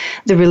how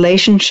the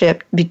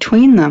relationship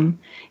between them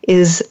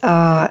is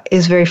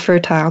very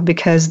fertile,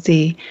 because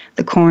the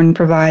corn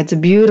provides a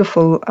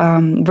beautiful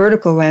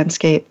vertical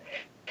landscape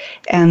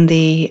and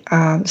the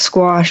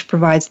squash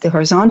provides the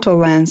horizontal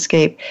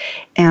landscape,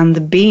 and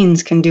the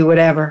beans can do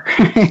whatever,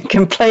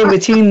 can play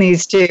between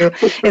these two.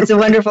 It's a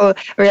wonderful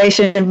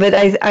relation. But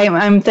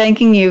I'm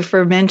thanking you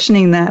for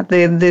mentioning that.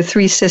 The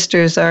three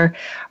sisters are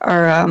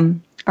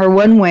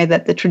one way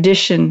that the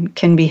tradition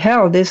can be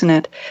held, isn't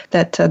it?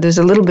 That there's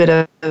a little bit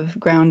of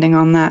grounding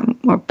on that,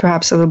 or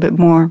perhaps a little bit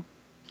more.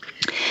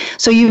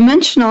 So you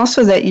mentioned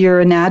also that you're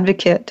an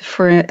advocate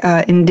for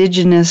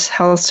Indigenous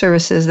health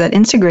services that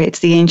integrates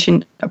the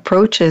ancient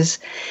approaches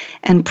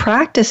and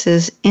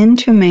practices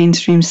into a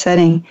mainstream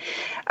setting.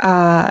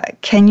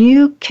 Can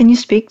you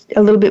speak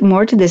a little bit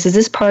more to this? Is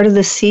this part of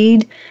the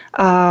seed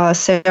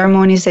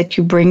ceremonies that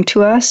you bring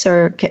to us,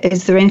 or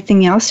is there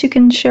anything else you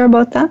can share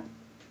about that?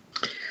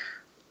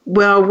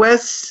 Well,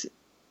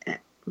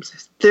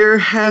 there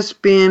has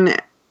been,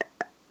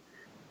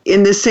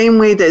 in the same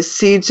way that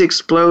seeds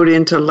explode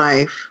into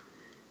life,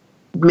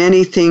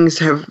 many things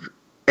have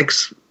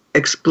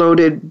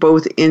exploded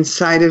both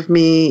inside of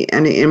me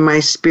and in my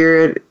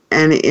spirit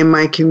and in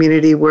my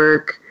community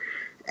work.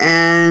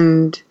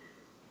 And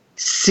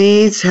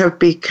seeds have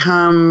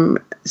become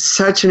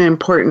such an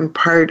important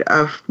part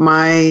of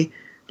my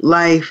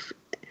life.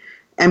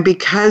 And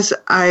because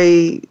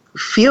I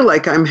feel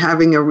like I'm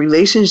having a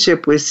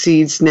relationship with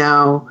seeds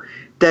now,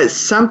 that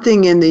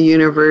something in the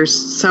universe,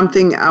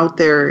 something out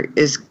there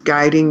is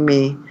guiding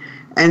me.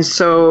 And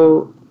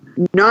so,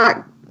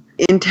 not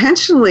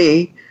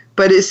intentionally,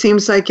 but it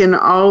seems like in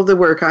all the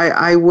work,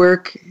 I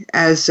work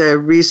as a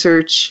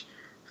research,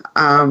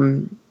 a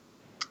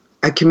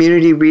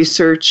community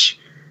research,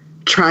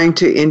 trying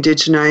to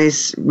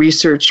indigenize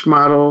research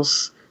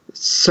models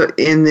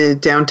in the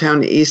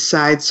downtown east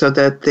side so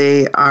that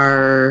they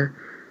are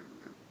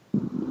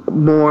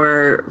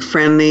more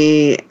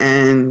friendly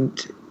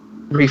and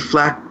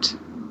reflect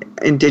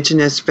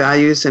Indigenous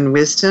values and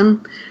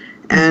wisdom.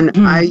 And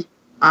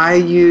I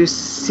use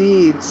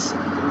seeds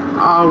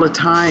all the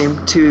time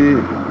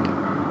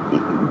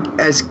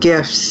as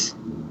gifts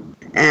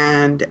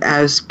and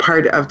as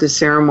part of the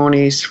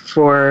ceremonies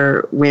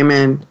for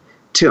women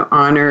to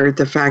honor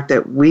the fact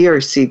that we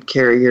are seed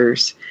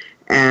carriers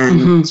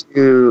and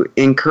to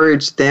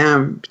encourage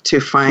them to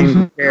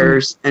find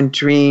prayers and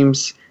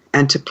dreams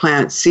and to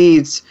plant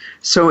seeds.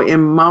 So in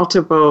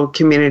multiple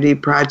community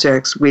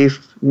projects,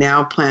 we've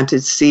now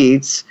planted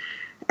seeds,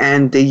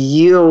 and the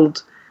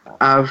yield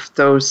of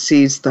those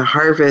seeds, the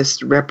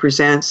harvest,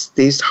 represents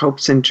these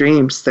hopes and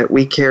dreams that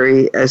we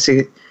carry as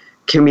a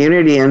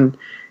community. And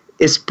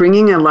it's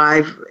bringing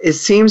alive, it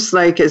seems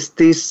like as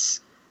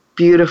these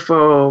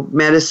beautiful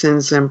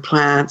medicines and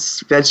plants,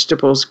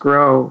 vegetables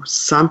grow,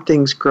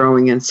 something's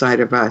growing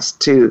inside of us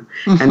too.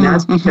 And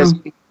that's because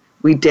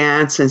we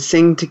dance and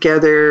sing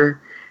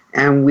together,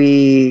 and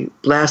we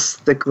bless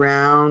the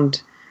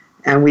ground,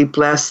 and we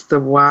bless the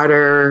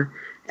water,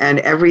 and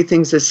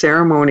everything's a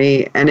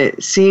ceremony. And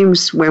it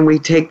seems when we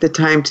take the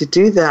time to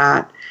do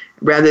that,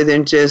 rather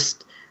than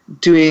just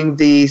doing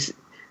these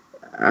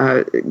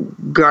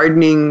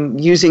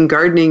using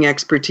gardening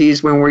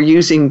expertise, when we're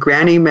using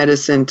granny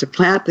medicine to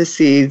plant the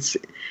seeds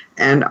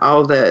and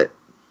all the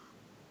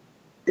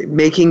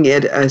making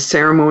it a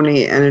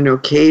ceremony and an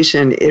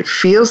occasion, it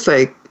feels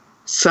like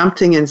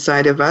something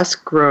inside of us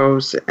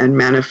grows and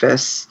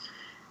manifests,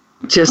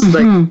 just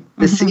like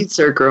the seeds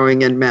are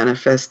growing and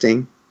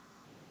manifesting.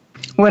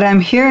 What I'm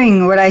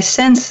hearing, what I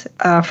sense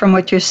from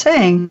what you're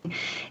saying,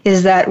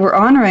 is that we're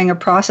honoring a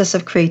process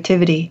of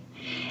creativity,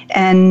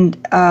 and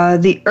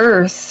the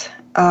earth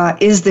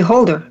is the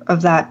holder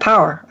of that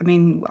power. I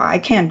mean, I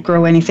can't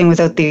grow anything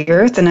without the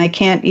earth, and I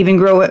can't even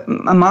grow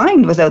a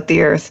mind without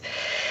the earth.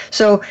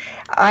 So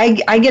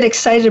I get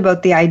excited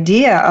about the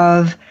idea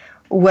of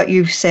what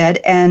you've said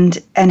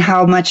and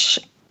how much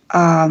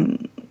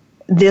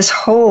this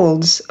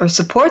holds or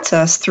supports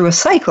us through a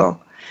cycle.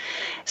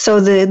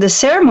 So the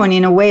ceremony,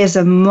 in a way, is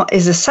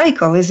a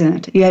cycle,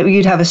 isn't it?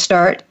 You'd have a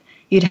start,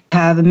 you'd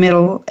have a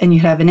middle, and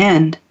you'd have an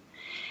end.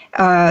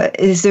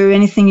 Is there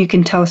anything you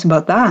can tell us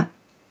about that?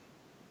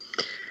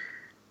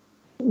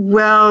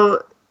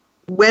 Well,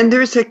 when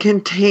there's a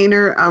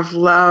container of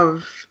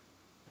love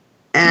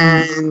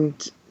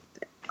and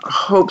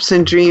hopes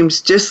and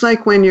dreams, just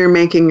like when you're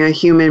making a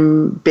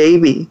human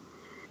baby,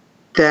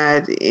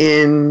 that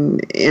in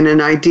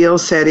an ideal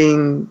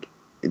setting,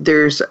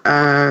 there's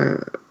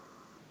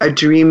a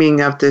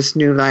dreaming of this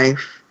new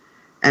life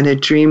and a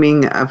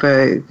dreaming of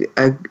a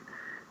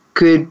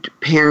good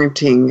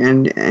parenting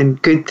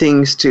and good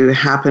things to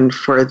happen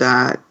for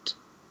that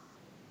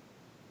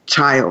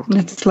child.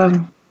 That's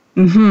lovely.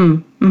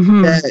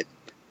 That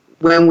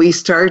when we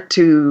start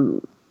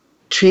to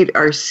treat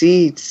our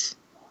seeds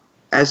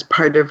as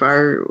part of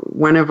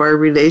one of our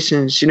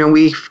relations,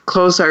 we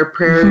close our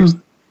prayers.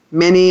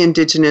 Many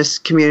Indigenous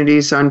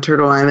communities on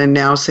Turtle Island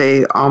now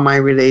say, all my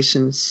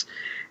relations.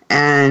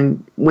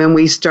 And when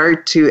we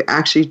start to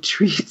actually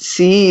treat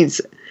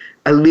seeds,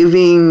 a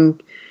living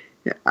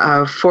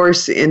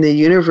force in the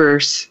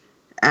universe,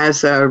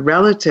 as a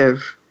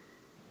relative,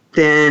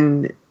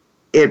 then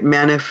it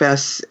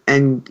manifests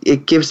and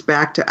it gives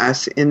back to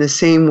us in the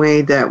same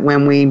way that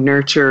when we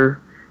nurture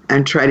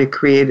and try to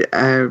create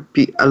a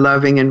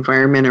loving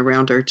environment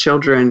around our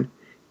children,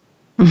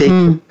 they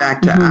give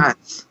back to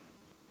us.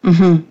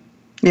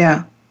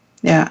 Yeah,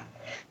 yeah.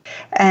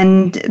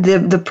 And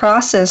the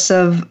process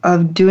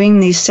of doing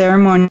these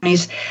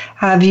ceremonies,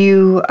 have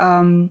you?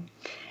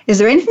 Is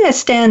there anything that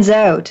stands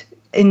out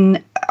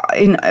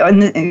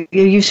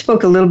you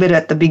spoke a little bit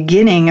at the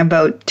beginning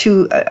about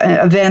two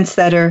events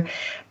that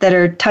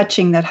are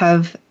touching, that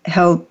have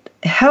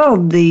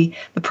held the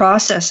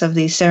process of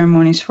these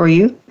ceremonies for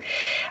you.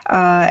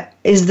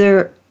 Is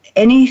there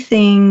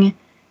anything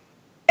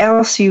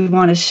else you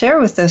want to share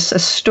with us, a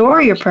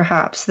story or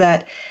perhaps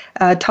that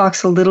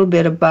talks a little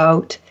bit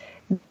about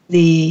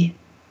the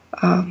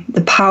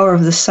power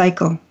of the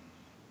cycle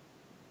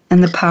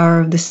and the power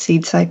of the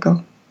seed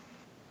cycle?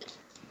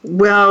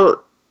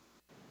 Well,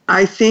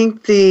 I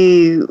think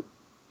the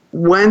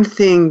one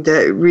thing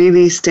that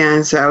really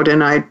stands out,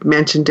 and I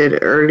mentioned it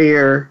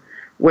earlier,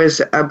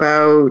 was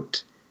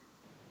about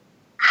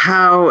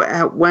how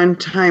at one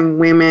time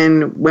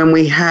women, when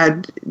we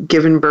had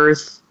given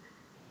birth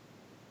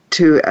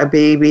to a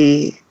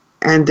baby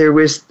and there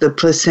was the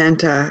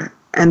placenta,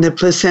 and the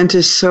placenta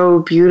is so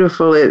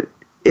beautiful,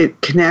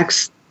 it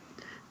connects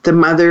the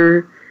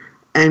mother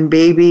and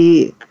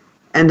baby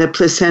and the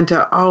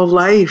placenta, all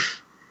life.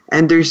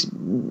 And there's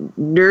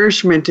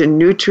nourishment and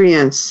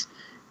nutrients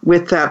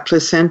with that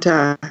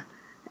placenta.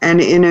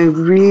 And in a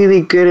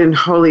really good and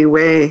holy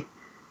way,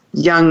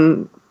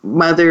 young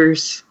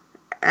mothers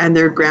and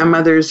their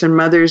grandmothers and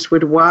mothers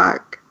would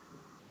walk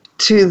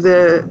to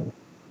the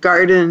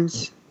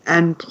gardens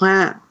and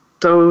plant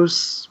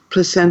those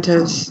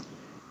placentas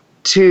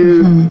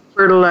to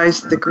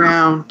fertilize the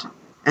ground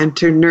and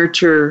to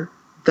nurture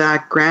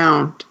that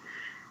ground.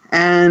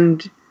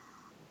 And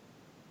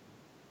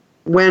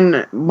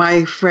when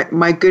my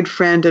good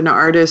friend and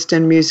artist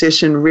and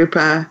musician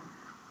Rupa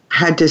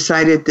had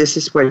decided this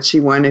is what she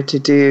wanted to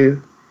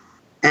do,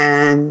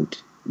 and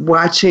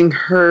watching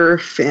her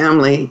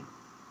family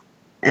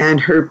and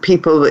her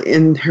people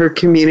in her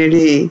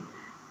community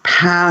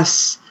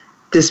pass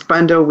this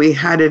bundle, we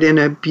had it in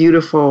a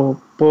beautiful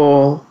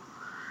bowl,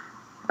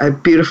 a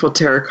beautiful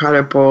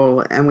terracotta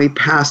bowl, and we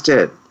passed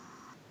it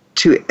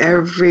to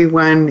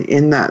everyone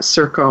in that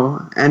circle,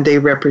 and they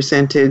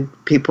represented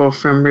people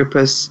from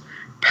Rupa's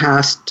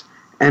past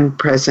and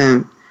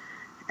present,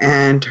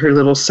 and her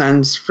little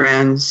son's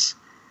friends,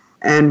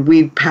 and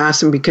we'd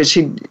pass them because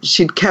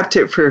she'd kept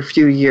it for a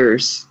few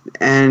years.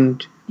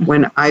 And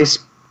when I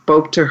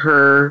spoke to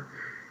her,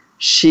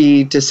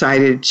 she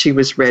decided she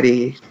was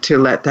ready to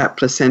let that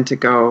placenta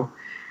go.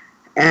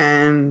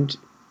 And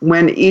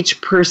when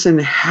each person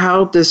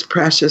held this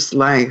precious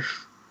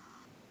life,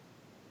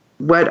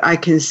 what I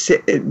can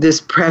say,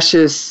 this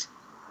precious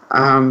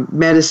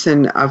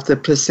medicine of the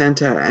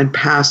placenta, and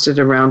passed it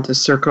around the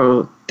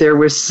circle, there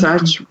was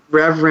such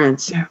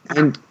reverence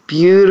and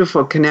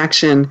beautiful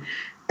connection.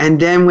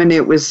 And then when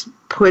it was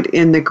put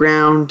in the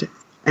ground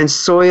and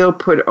soil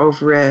put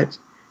over it,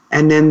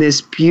 and then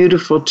this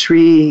beautiful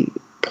tree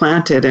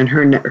planted, and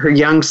her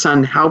young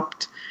son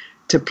helped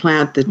to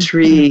plant the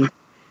tree,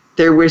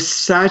 there was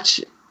such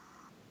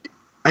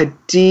a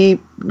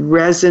deep,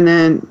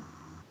 resonant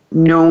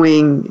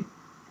knowing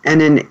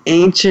and an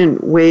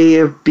ancient way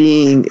of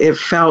being. It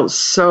felt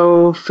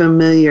so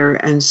familiar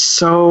and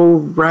so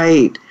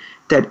right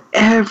that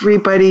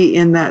everybody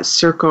in that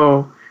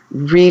circle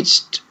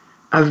reached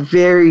a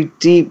very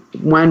deep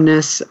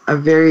oneness, a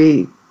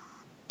very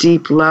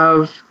deep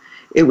love.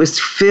 It was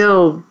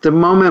filled, the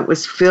moment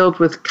was filled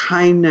with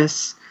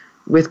kindness,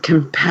 with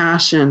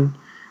compassion,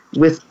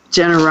 with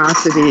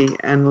generosity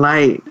and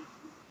light.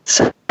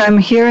 So I'm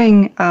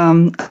hearing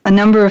a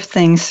number of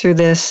things through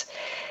this.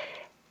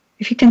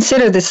 If you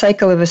consider the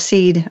cycle of a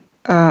seed,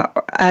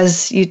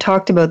 as you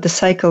talked about the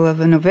cycle of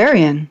an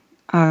ovarian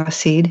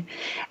seed,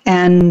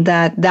 and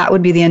that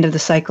would be the end of the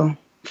cycle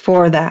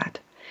for that.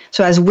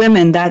 So as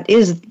women, that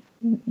is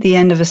the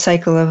end of a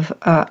cycle of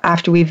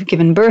after we've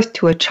given birth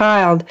to a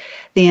child,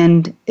 the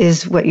end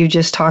is what you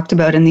just talked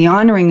about. And the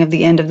honoring of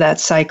the end of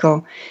that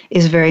cycle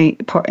is very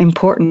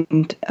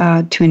important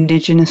to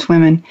Indigenous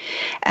women.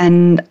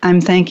 And I'm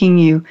thanking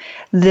you.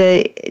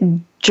 The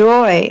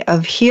joy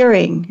of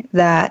hearing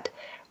that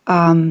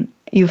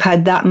you've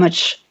had that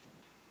much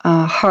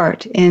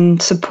heart in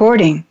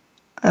supporting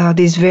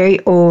these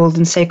very old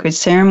and sacred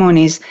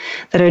ceremonies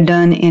that are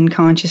done in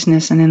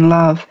consciousness and in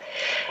love.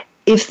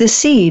 If the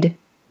seed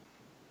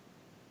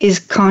is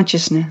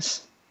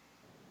consciousness,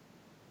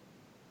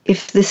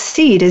 if the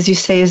seed, as you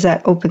say, is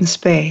that open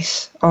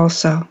space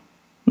also,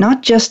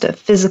 not just a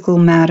physical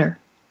matter,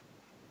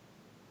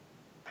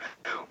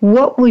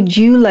 what would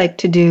you like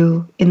to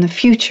do in the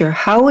future?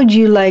 How would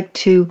you like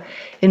to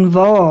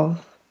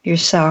involve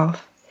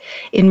yourself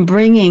in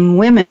bringing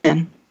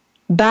women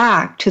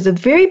back to the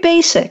very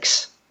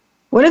basics?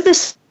 What are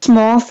the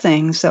small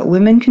things that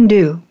women can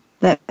do,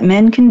 that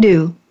men can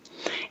do,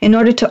 in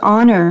order to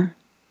honor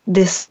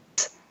this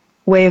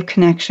way of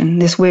connection,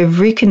 this way of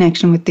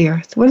reconnection with the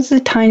earth? What are the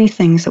tiny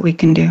things that we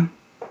can do?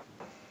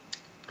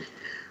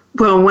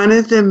 Well, one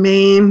of the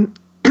main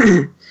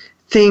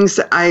things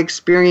that I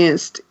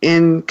experienced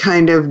in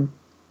kind of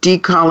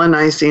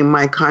decolonizing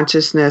my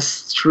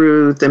consciousness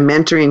through the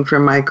mentoring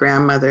from my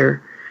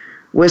grandmother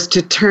was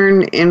to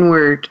turn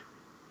inward.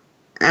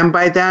 And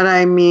by that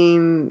I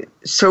mean,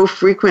 so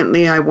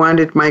frequently I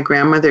wanted my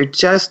grandmother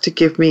just to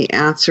give me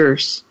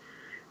answers.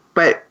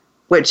 But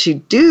what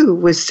she'd do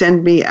was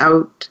send me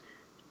out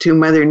to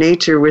Mother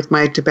Nature with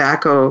my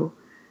tobacco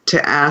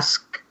to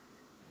ask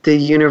the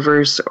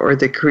universe or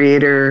the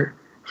creator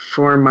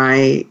for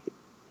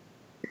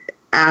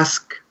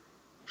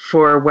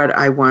what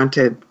I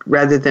wanted,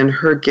 rather than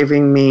her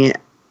giving me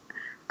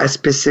a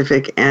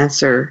specific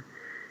answer.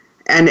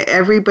 And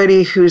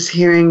everybody who's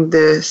hearing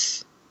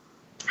this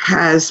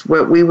has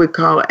what we would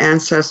call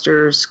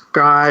ancestors,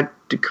 God,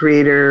 the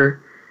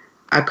creator,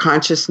 a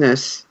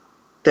consciousness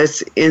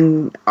that's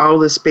in all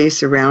the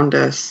space around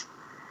us.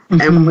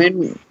 Mm-hmm.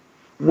 And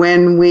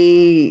when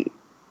we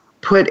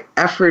put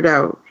effort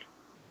out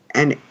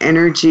and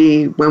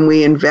energy, when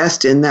we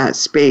invest in that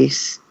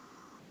space,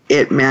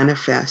 it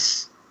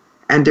manifests.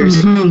 And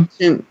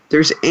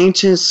there's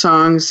ancient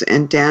songs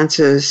and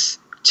dances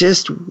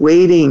just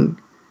waiting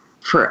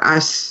for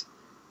us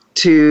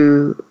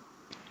to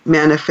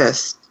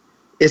manifest.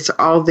 It's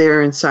all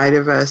there inside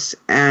of us.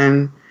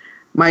 And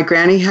my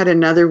granny had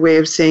another way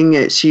of saying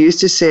it. She used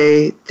to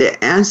say,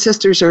 the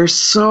ancestors are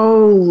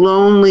so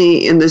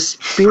lonely in the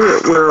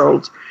spirit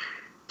world.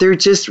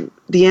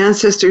 The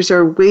ancestors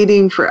are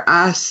waiting for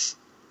us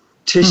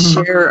to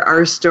share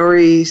our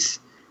stories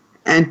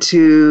and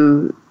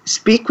to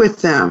speak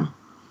with them.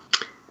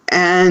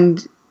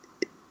 And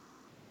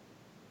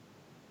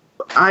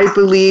I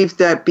believe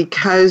that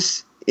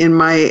because in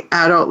my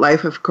adult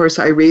life, of course,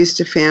 I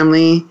raised a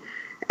family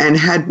and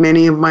had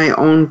many of my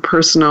own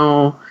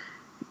personal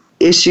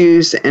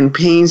issues and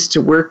pains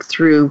to work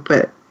through,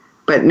 but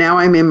now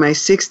I'm in my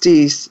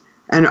 60s,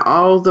 and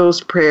all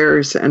those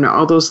prayers and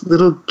all those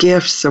little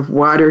gifts of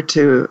water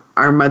to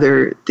our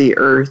mother, the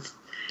earth,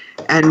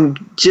 and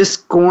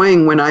just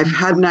going when I've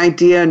had an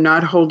idea,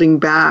 not holding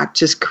back,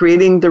 just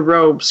creating the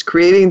robes,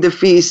 creating the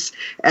feasts,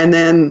 and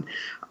then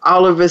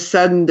all of a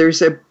sudden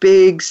there's a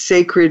big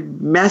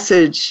sacred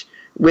message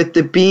with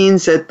the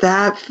beings at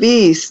that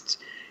feast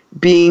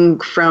being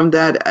from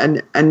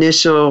that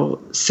initial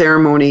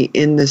ceremony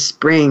in the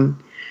spring.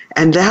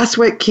 And that's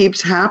what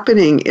keeps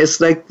happening.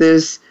 It's like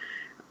this,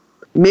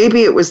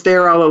 maybe it was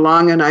there all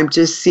along and I'm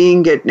just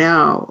seeing it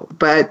now,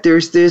 but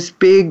there's this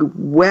big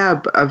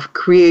web of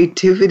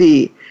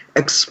creativity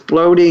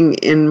exploding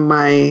in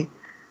my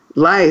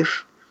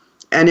life.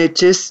 And it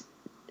just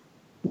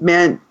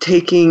meant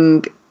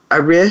taking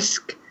a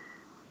risk,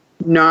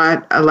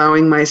 not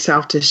allowing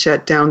myself to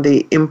shut down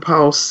the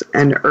impulse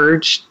and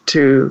urge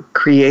to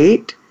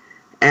create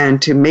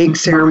and to make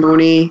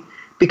ceremony,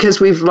 because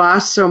we've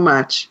lost so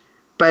much.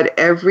 But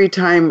every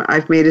time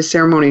I've made a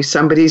ceremony,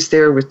 somebody's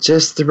there with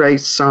just the right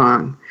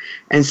song,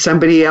 and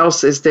somebody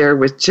else is there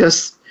with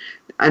just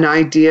an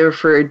idea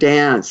for a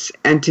dance.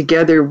 And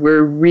together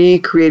we're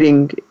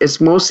recreating.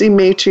 It's mostly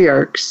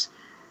matriarchs,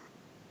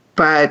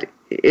 but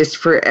it's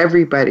for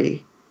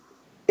everybody.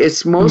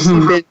 It's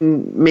mostly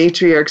been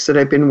matriarchs that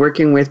I've been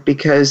working with,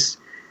 because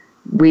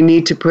we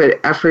need to put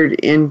effort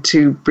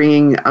into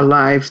bringing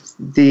alive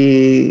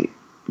the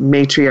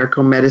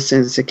matriarchal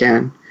medicines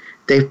again.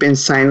 They've been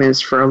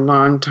silenced for a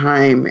long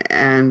time.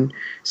 And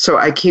so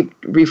I keep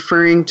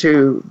referring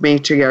to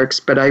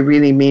matriarchs, but I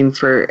really mean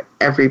for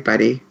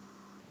everybody.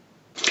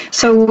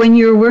 So when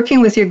you're working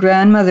with your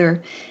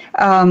grandmother,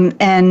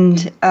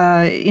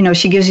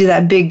 she gives you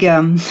that big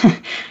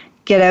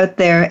get out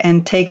there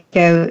and take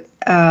out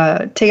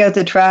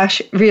the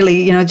trash,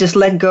 really, just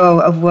let go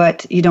of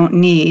what you don't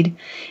need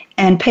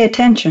and pay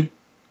attention.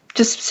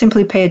 Just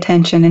simply pay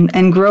attention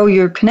and grow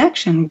your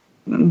connection,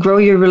 grow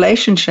your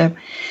relationship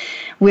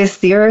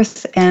with the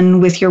earth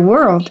and with your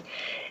world.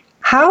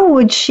 How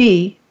would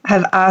she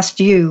have asked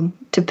you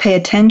to pay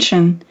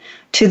attention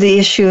to the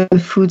issue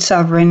of food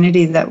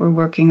sovereignty that we're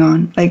working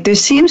on? Like, there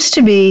seems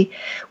to be,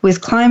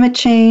 with climate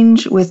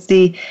change, with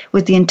the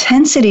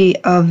intensity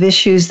of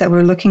issues that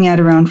we're looking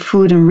at around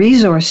food and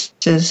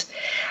resources,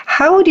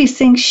 how do you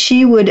think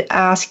she would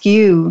ask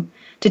you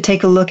to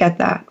take a look at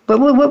that?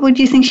 What would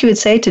you think she would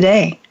say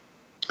today?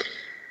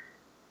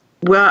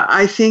 Well,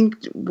 I think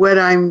what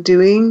I'm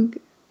doing,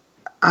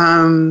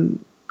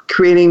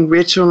 creating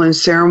ritual and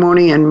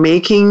ceremony and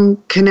making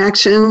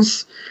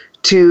connections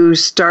to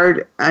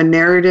start a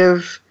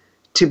narrative,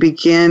 to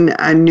begin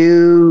a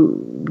new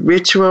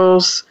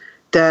rituals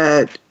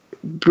that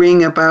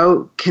bring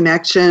about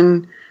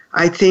connection.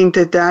 I think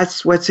that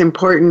that's what's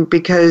important,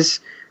 because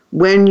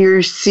when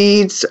your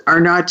seeds are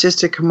not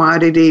just a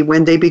commodity,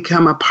 when they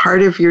become a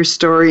part of your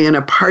story and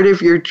a part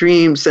of your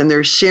dreams, and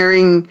they're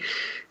sharing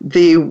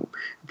the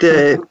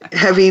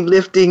heavy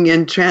lifting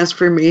and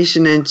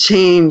transformation and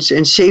change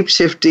and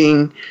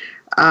shape-shifting,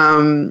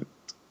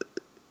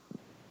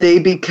 they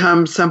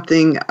become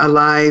something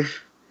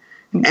alive.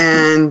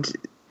 And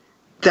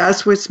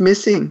that's what's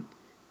missing.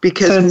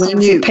 Because so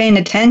when you're paying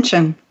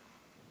attention.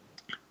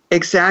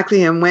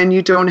 Exactly. And when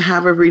you don't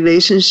have a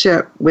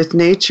relationship with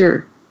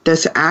nature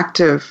that's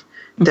active,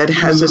 that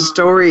has a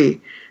story,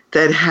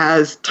 that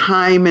has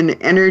time and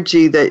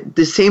energy, that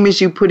the same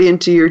as you put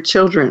into your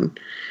children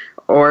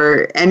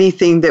or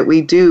anything that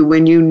we do,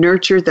 when you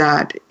nurture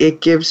that,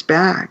 it gives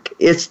back.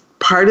 It's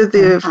part of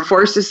the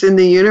forces in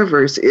the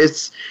universe.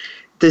 It's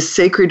the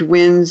sacred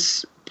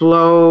winds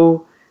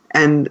blow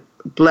and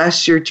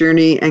bless your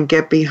journey and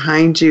get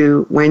behind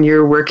you when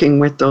you're working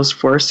with those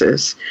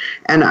forces.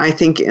 And I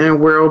think in a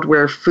world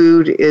where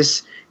food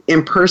is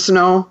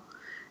impersonal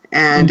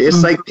and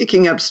it's like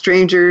picking up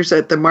strangers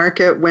at the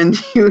market when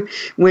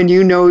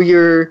you know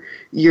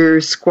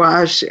your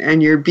squash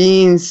and your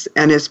beans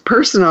and it's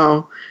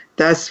personal,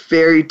 that's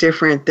very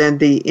different than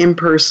the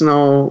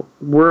impersonal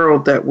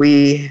world that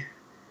we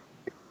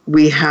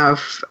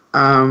have.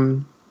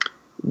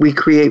 We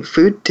create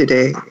food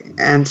today.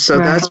 And so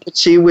that's what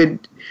she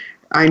would,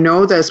 I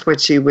know that's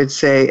what she would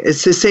say.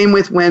 It's the same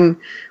with when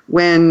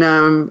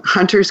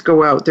hunters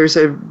go out. There's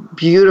a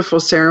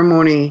beautiful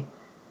ceremony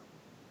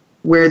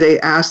where they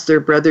ask their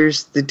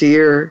brothers, the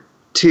deer,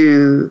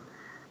 to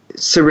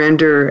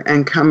surrender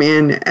and come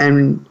in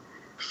and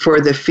for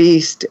the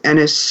feast. And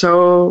it's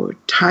so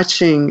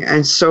touching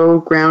and so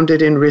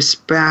grounded in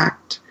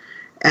respect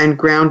and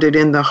grounded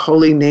in the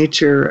holy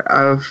nature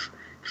of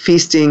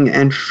feasting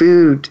and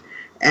food.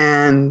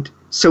 And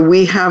so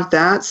we have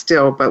that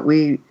still, but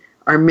we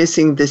are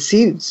missing the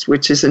seeds,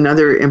 which is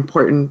another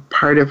important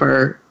part of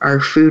our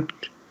food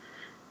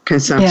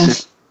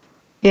consumption.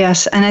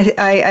 Yes, and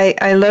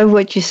I love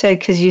what you said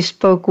because you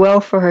spoke well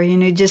for her.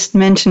 You just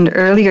mentioned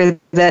earlier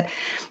that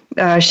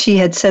she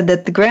had said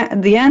that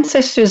the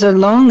ancestors are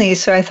lonely.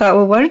 So I thought,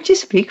 well, why don't you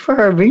speak for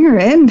her? Bring her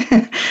in,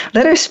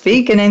 let her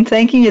speak. And I'm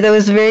thanking you. That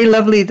was very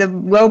lovely.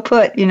 Well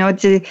put.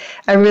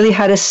 I really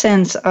had a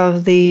sense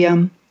of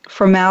the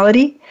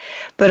formality,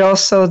 but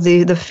also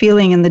the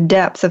feeling and the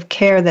depth of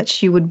care that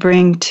she would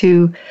bring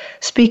to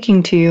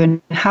speaking to you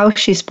and how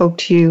she spoke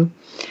to you.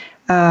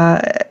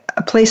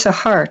 A place of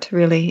heart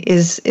really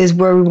is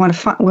where we want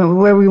to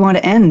where we want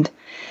to end,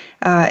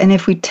 and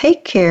if we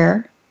take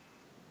care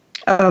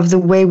of the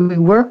way we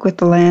work with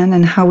the land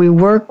and how we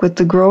work with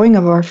the growing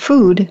of our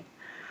food,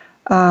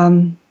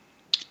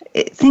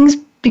 things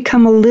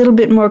become a little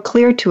bit more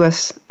clear to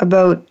us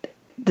about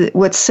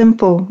what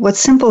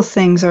simple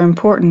things are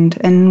important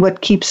and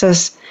what keeps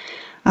us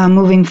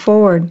moving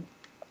forward.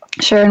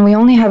 Sharon, we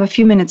only have a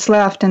few minutes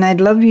left, and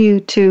I'd love you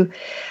to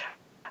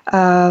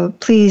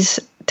please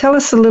tell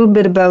us a little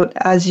bit about,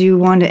 as you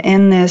want to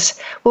end this,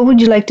 what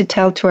would you like to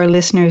tell to our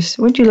listeners?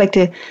 What would you like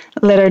to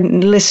let our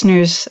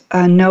listeners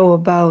know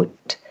about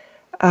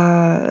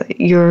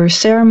your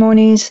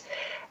ceremonies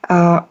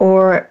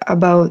or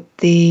about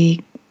the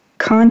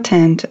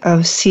content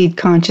of seed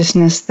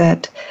consciousness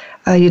that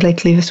you'd like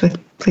to leave us with,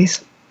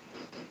 please?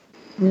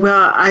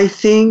 Well, I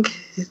think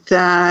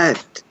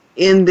that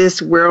in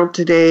this world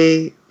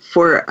today,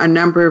 for a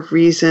number of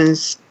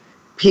reasons,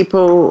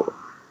 people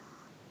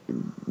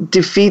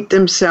defeat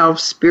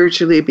themselves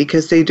spiritually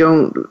because they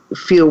don't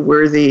feel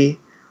worthy,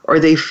 or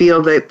they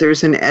feel that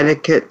there's an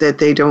etiquette that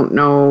they don't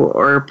know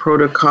or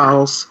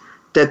protocols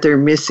that they're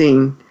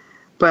missing.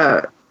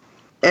 But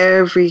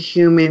every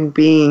human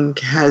being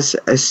has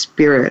a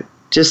spirit,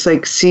 just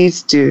like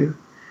seeds do,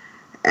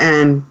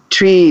 and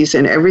trees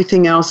and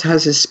everything else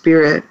has a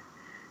spirit.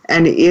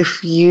 And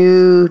if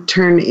you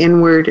turn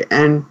inward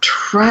and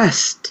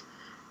trust,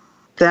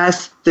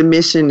 that's the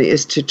mission,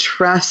 is to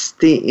trust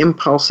the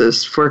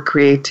impulses for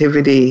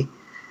creativity.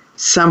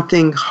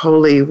 Something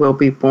holy will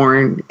be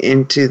born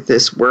into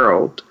this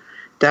world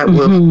that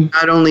will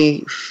not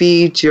only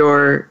feed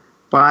your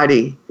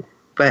body,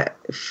 but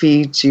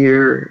feed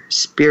your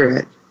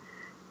spirit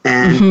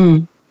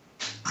and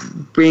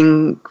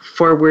bring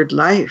forward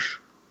life,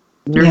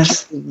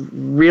 nurture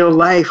real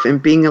life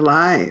and being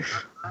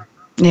alive.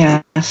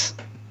 Yes.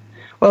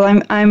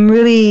 Well, I'm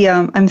really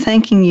I'm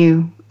thanking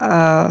you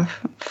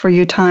for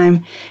your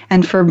time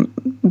and for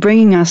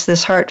bringing us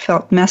this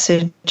heartfelt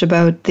message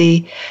about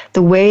the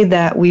way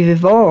that we've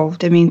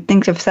evolved. I mean,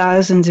 think of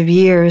thousands of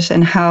years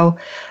and how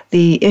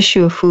the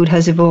issue of food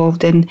has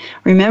evolved, and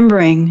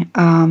remembering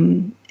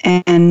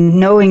and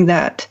knowing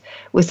that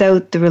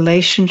without the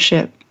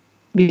relationship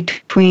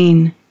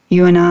between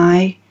you and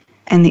I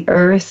and the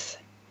earth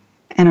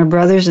and our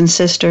brothers and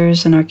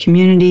sisters and our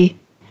community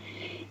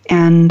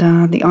and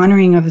the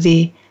honoring of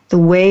the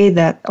way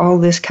that all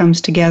this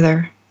comes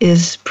together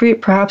is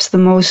perhaps the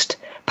most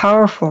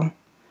powerful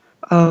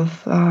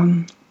of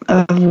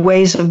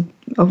ways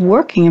of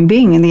working and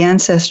being. And the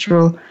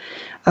ancestral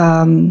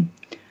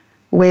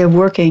way of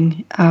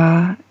working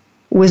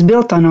was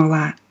built on all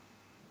that.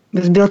 It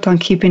was built on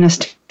keeping us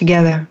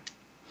together.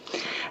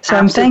 So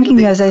I'm thanking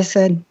you, as I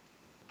said.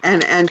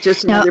 And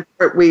just another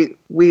part,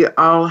 we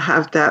all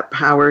have that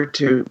power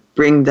to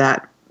bring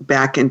that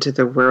back into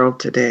the world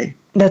today.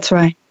 That's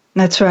right.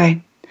 That's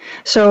right.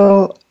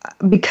 So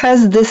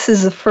because this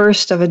is the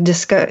first of a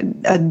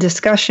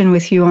discussion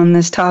with you on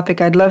this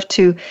topic, I'd love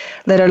to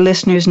let our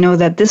listeners know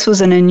that this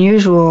was an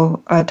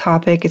unusual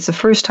topic. It's the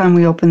first time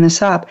we open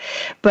this up,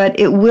 but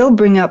it will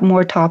bring up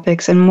more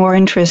topics and more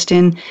interest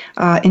in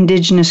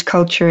Indigenous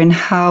culture and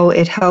how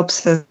it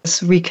helps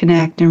us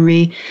reconnect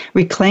and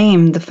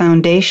reclaim the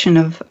foundation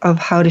of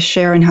how to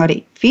share and how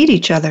to feed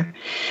each other.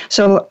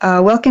 So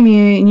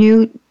welcoming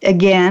you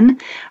again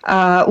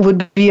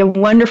would be a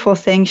wonderful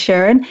thing,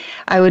 Sharon.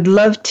 I would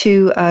love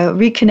to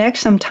reconnect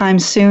sometime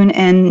soon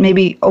and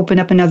maybe open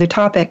up another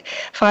topic.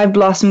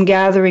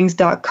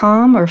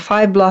 5blossomgatherings.com or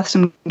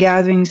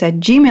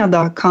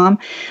 5blossomgatherings@gmail.com.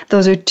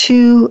 Those are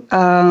two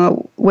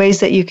ways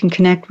that you can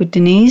connect with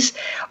Denise.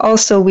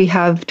 Also, we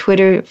have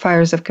Twitter,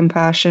 Fires of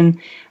Compassion,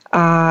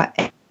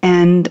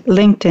 and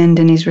LinkedIn,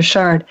 Denise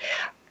Richard.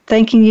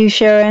 Thanking you,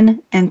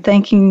 Sharon, and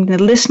thanking the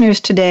listeners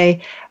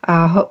today.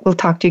 We'll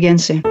talk to you again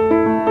soon.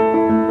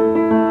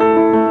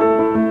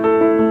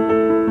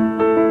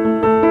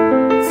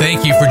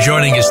 Thank you for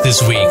joining us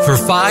this week for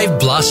 5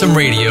 Blossom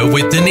Radio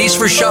with Denise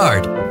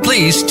Richard.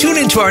 Please tune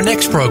into our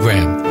next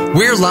program.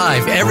 We're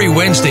live every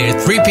Wednesday at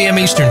 3 p.m.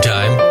 Eastern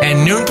Time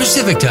and noon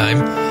Pacific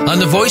Time on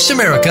the Voice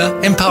America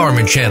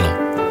Empowerment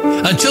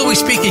Channel. Until we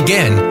speak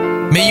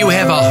again, may you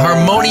have a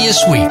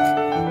harmonious week.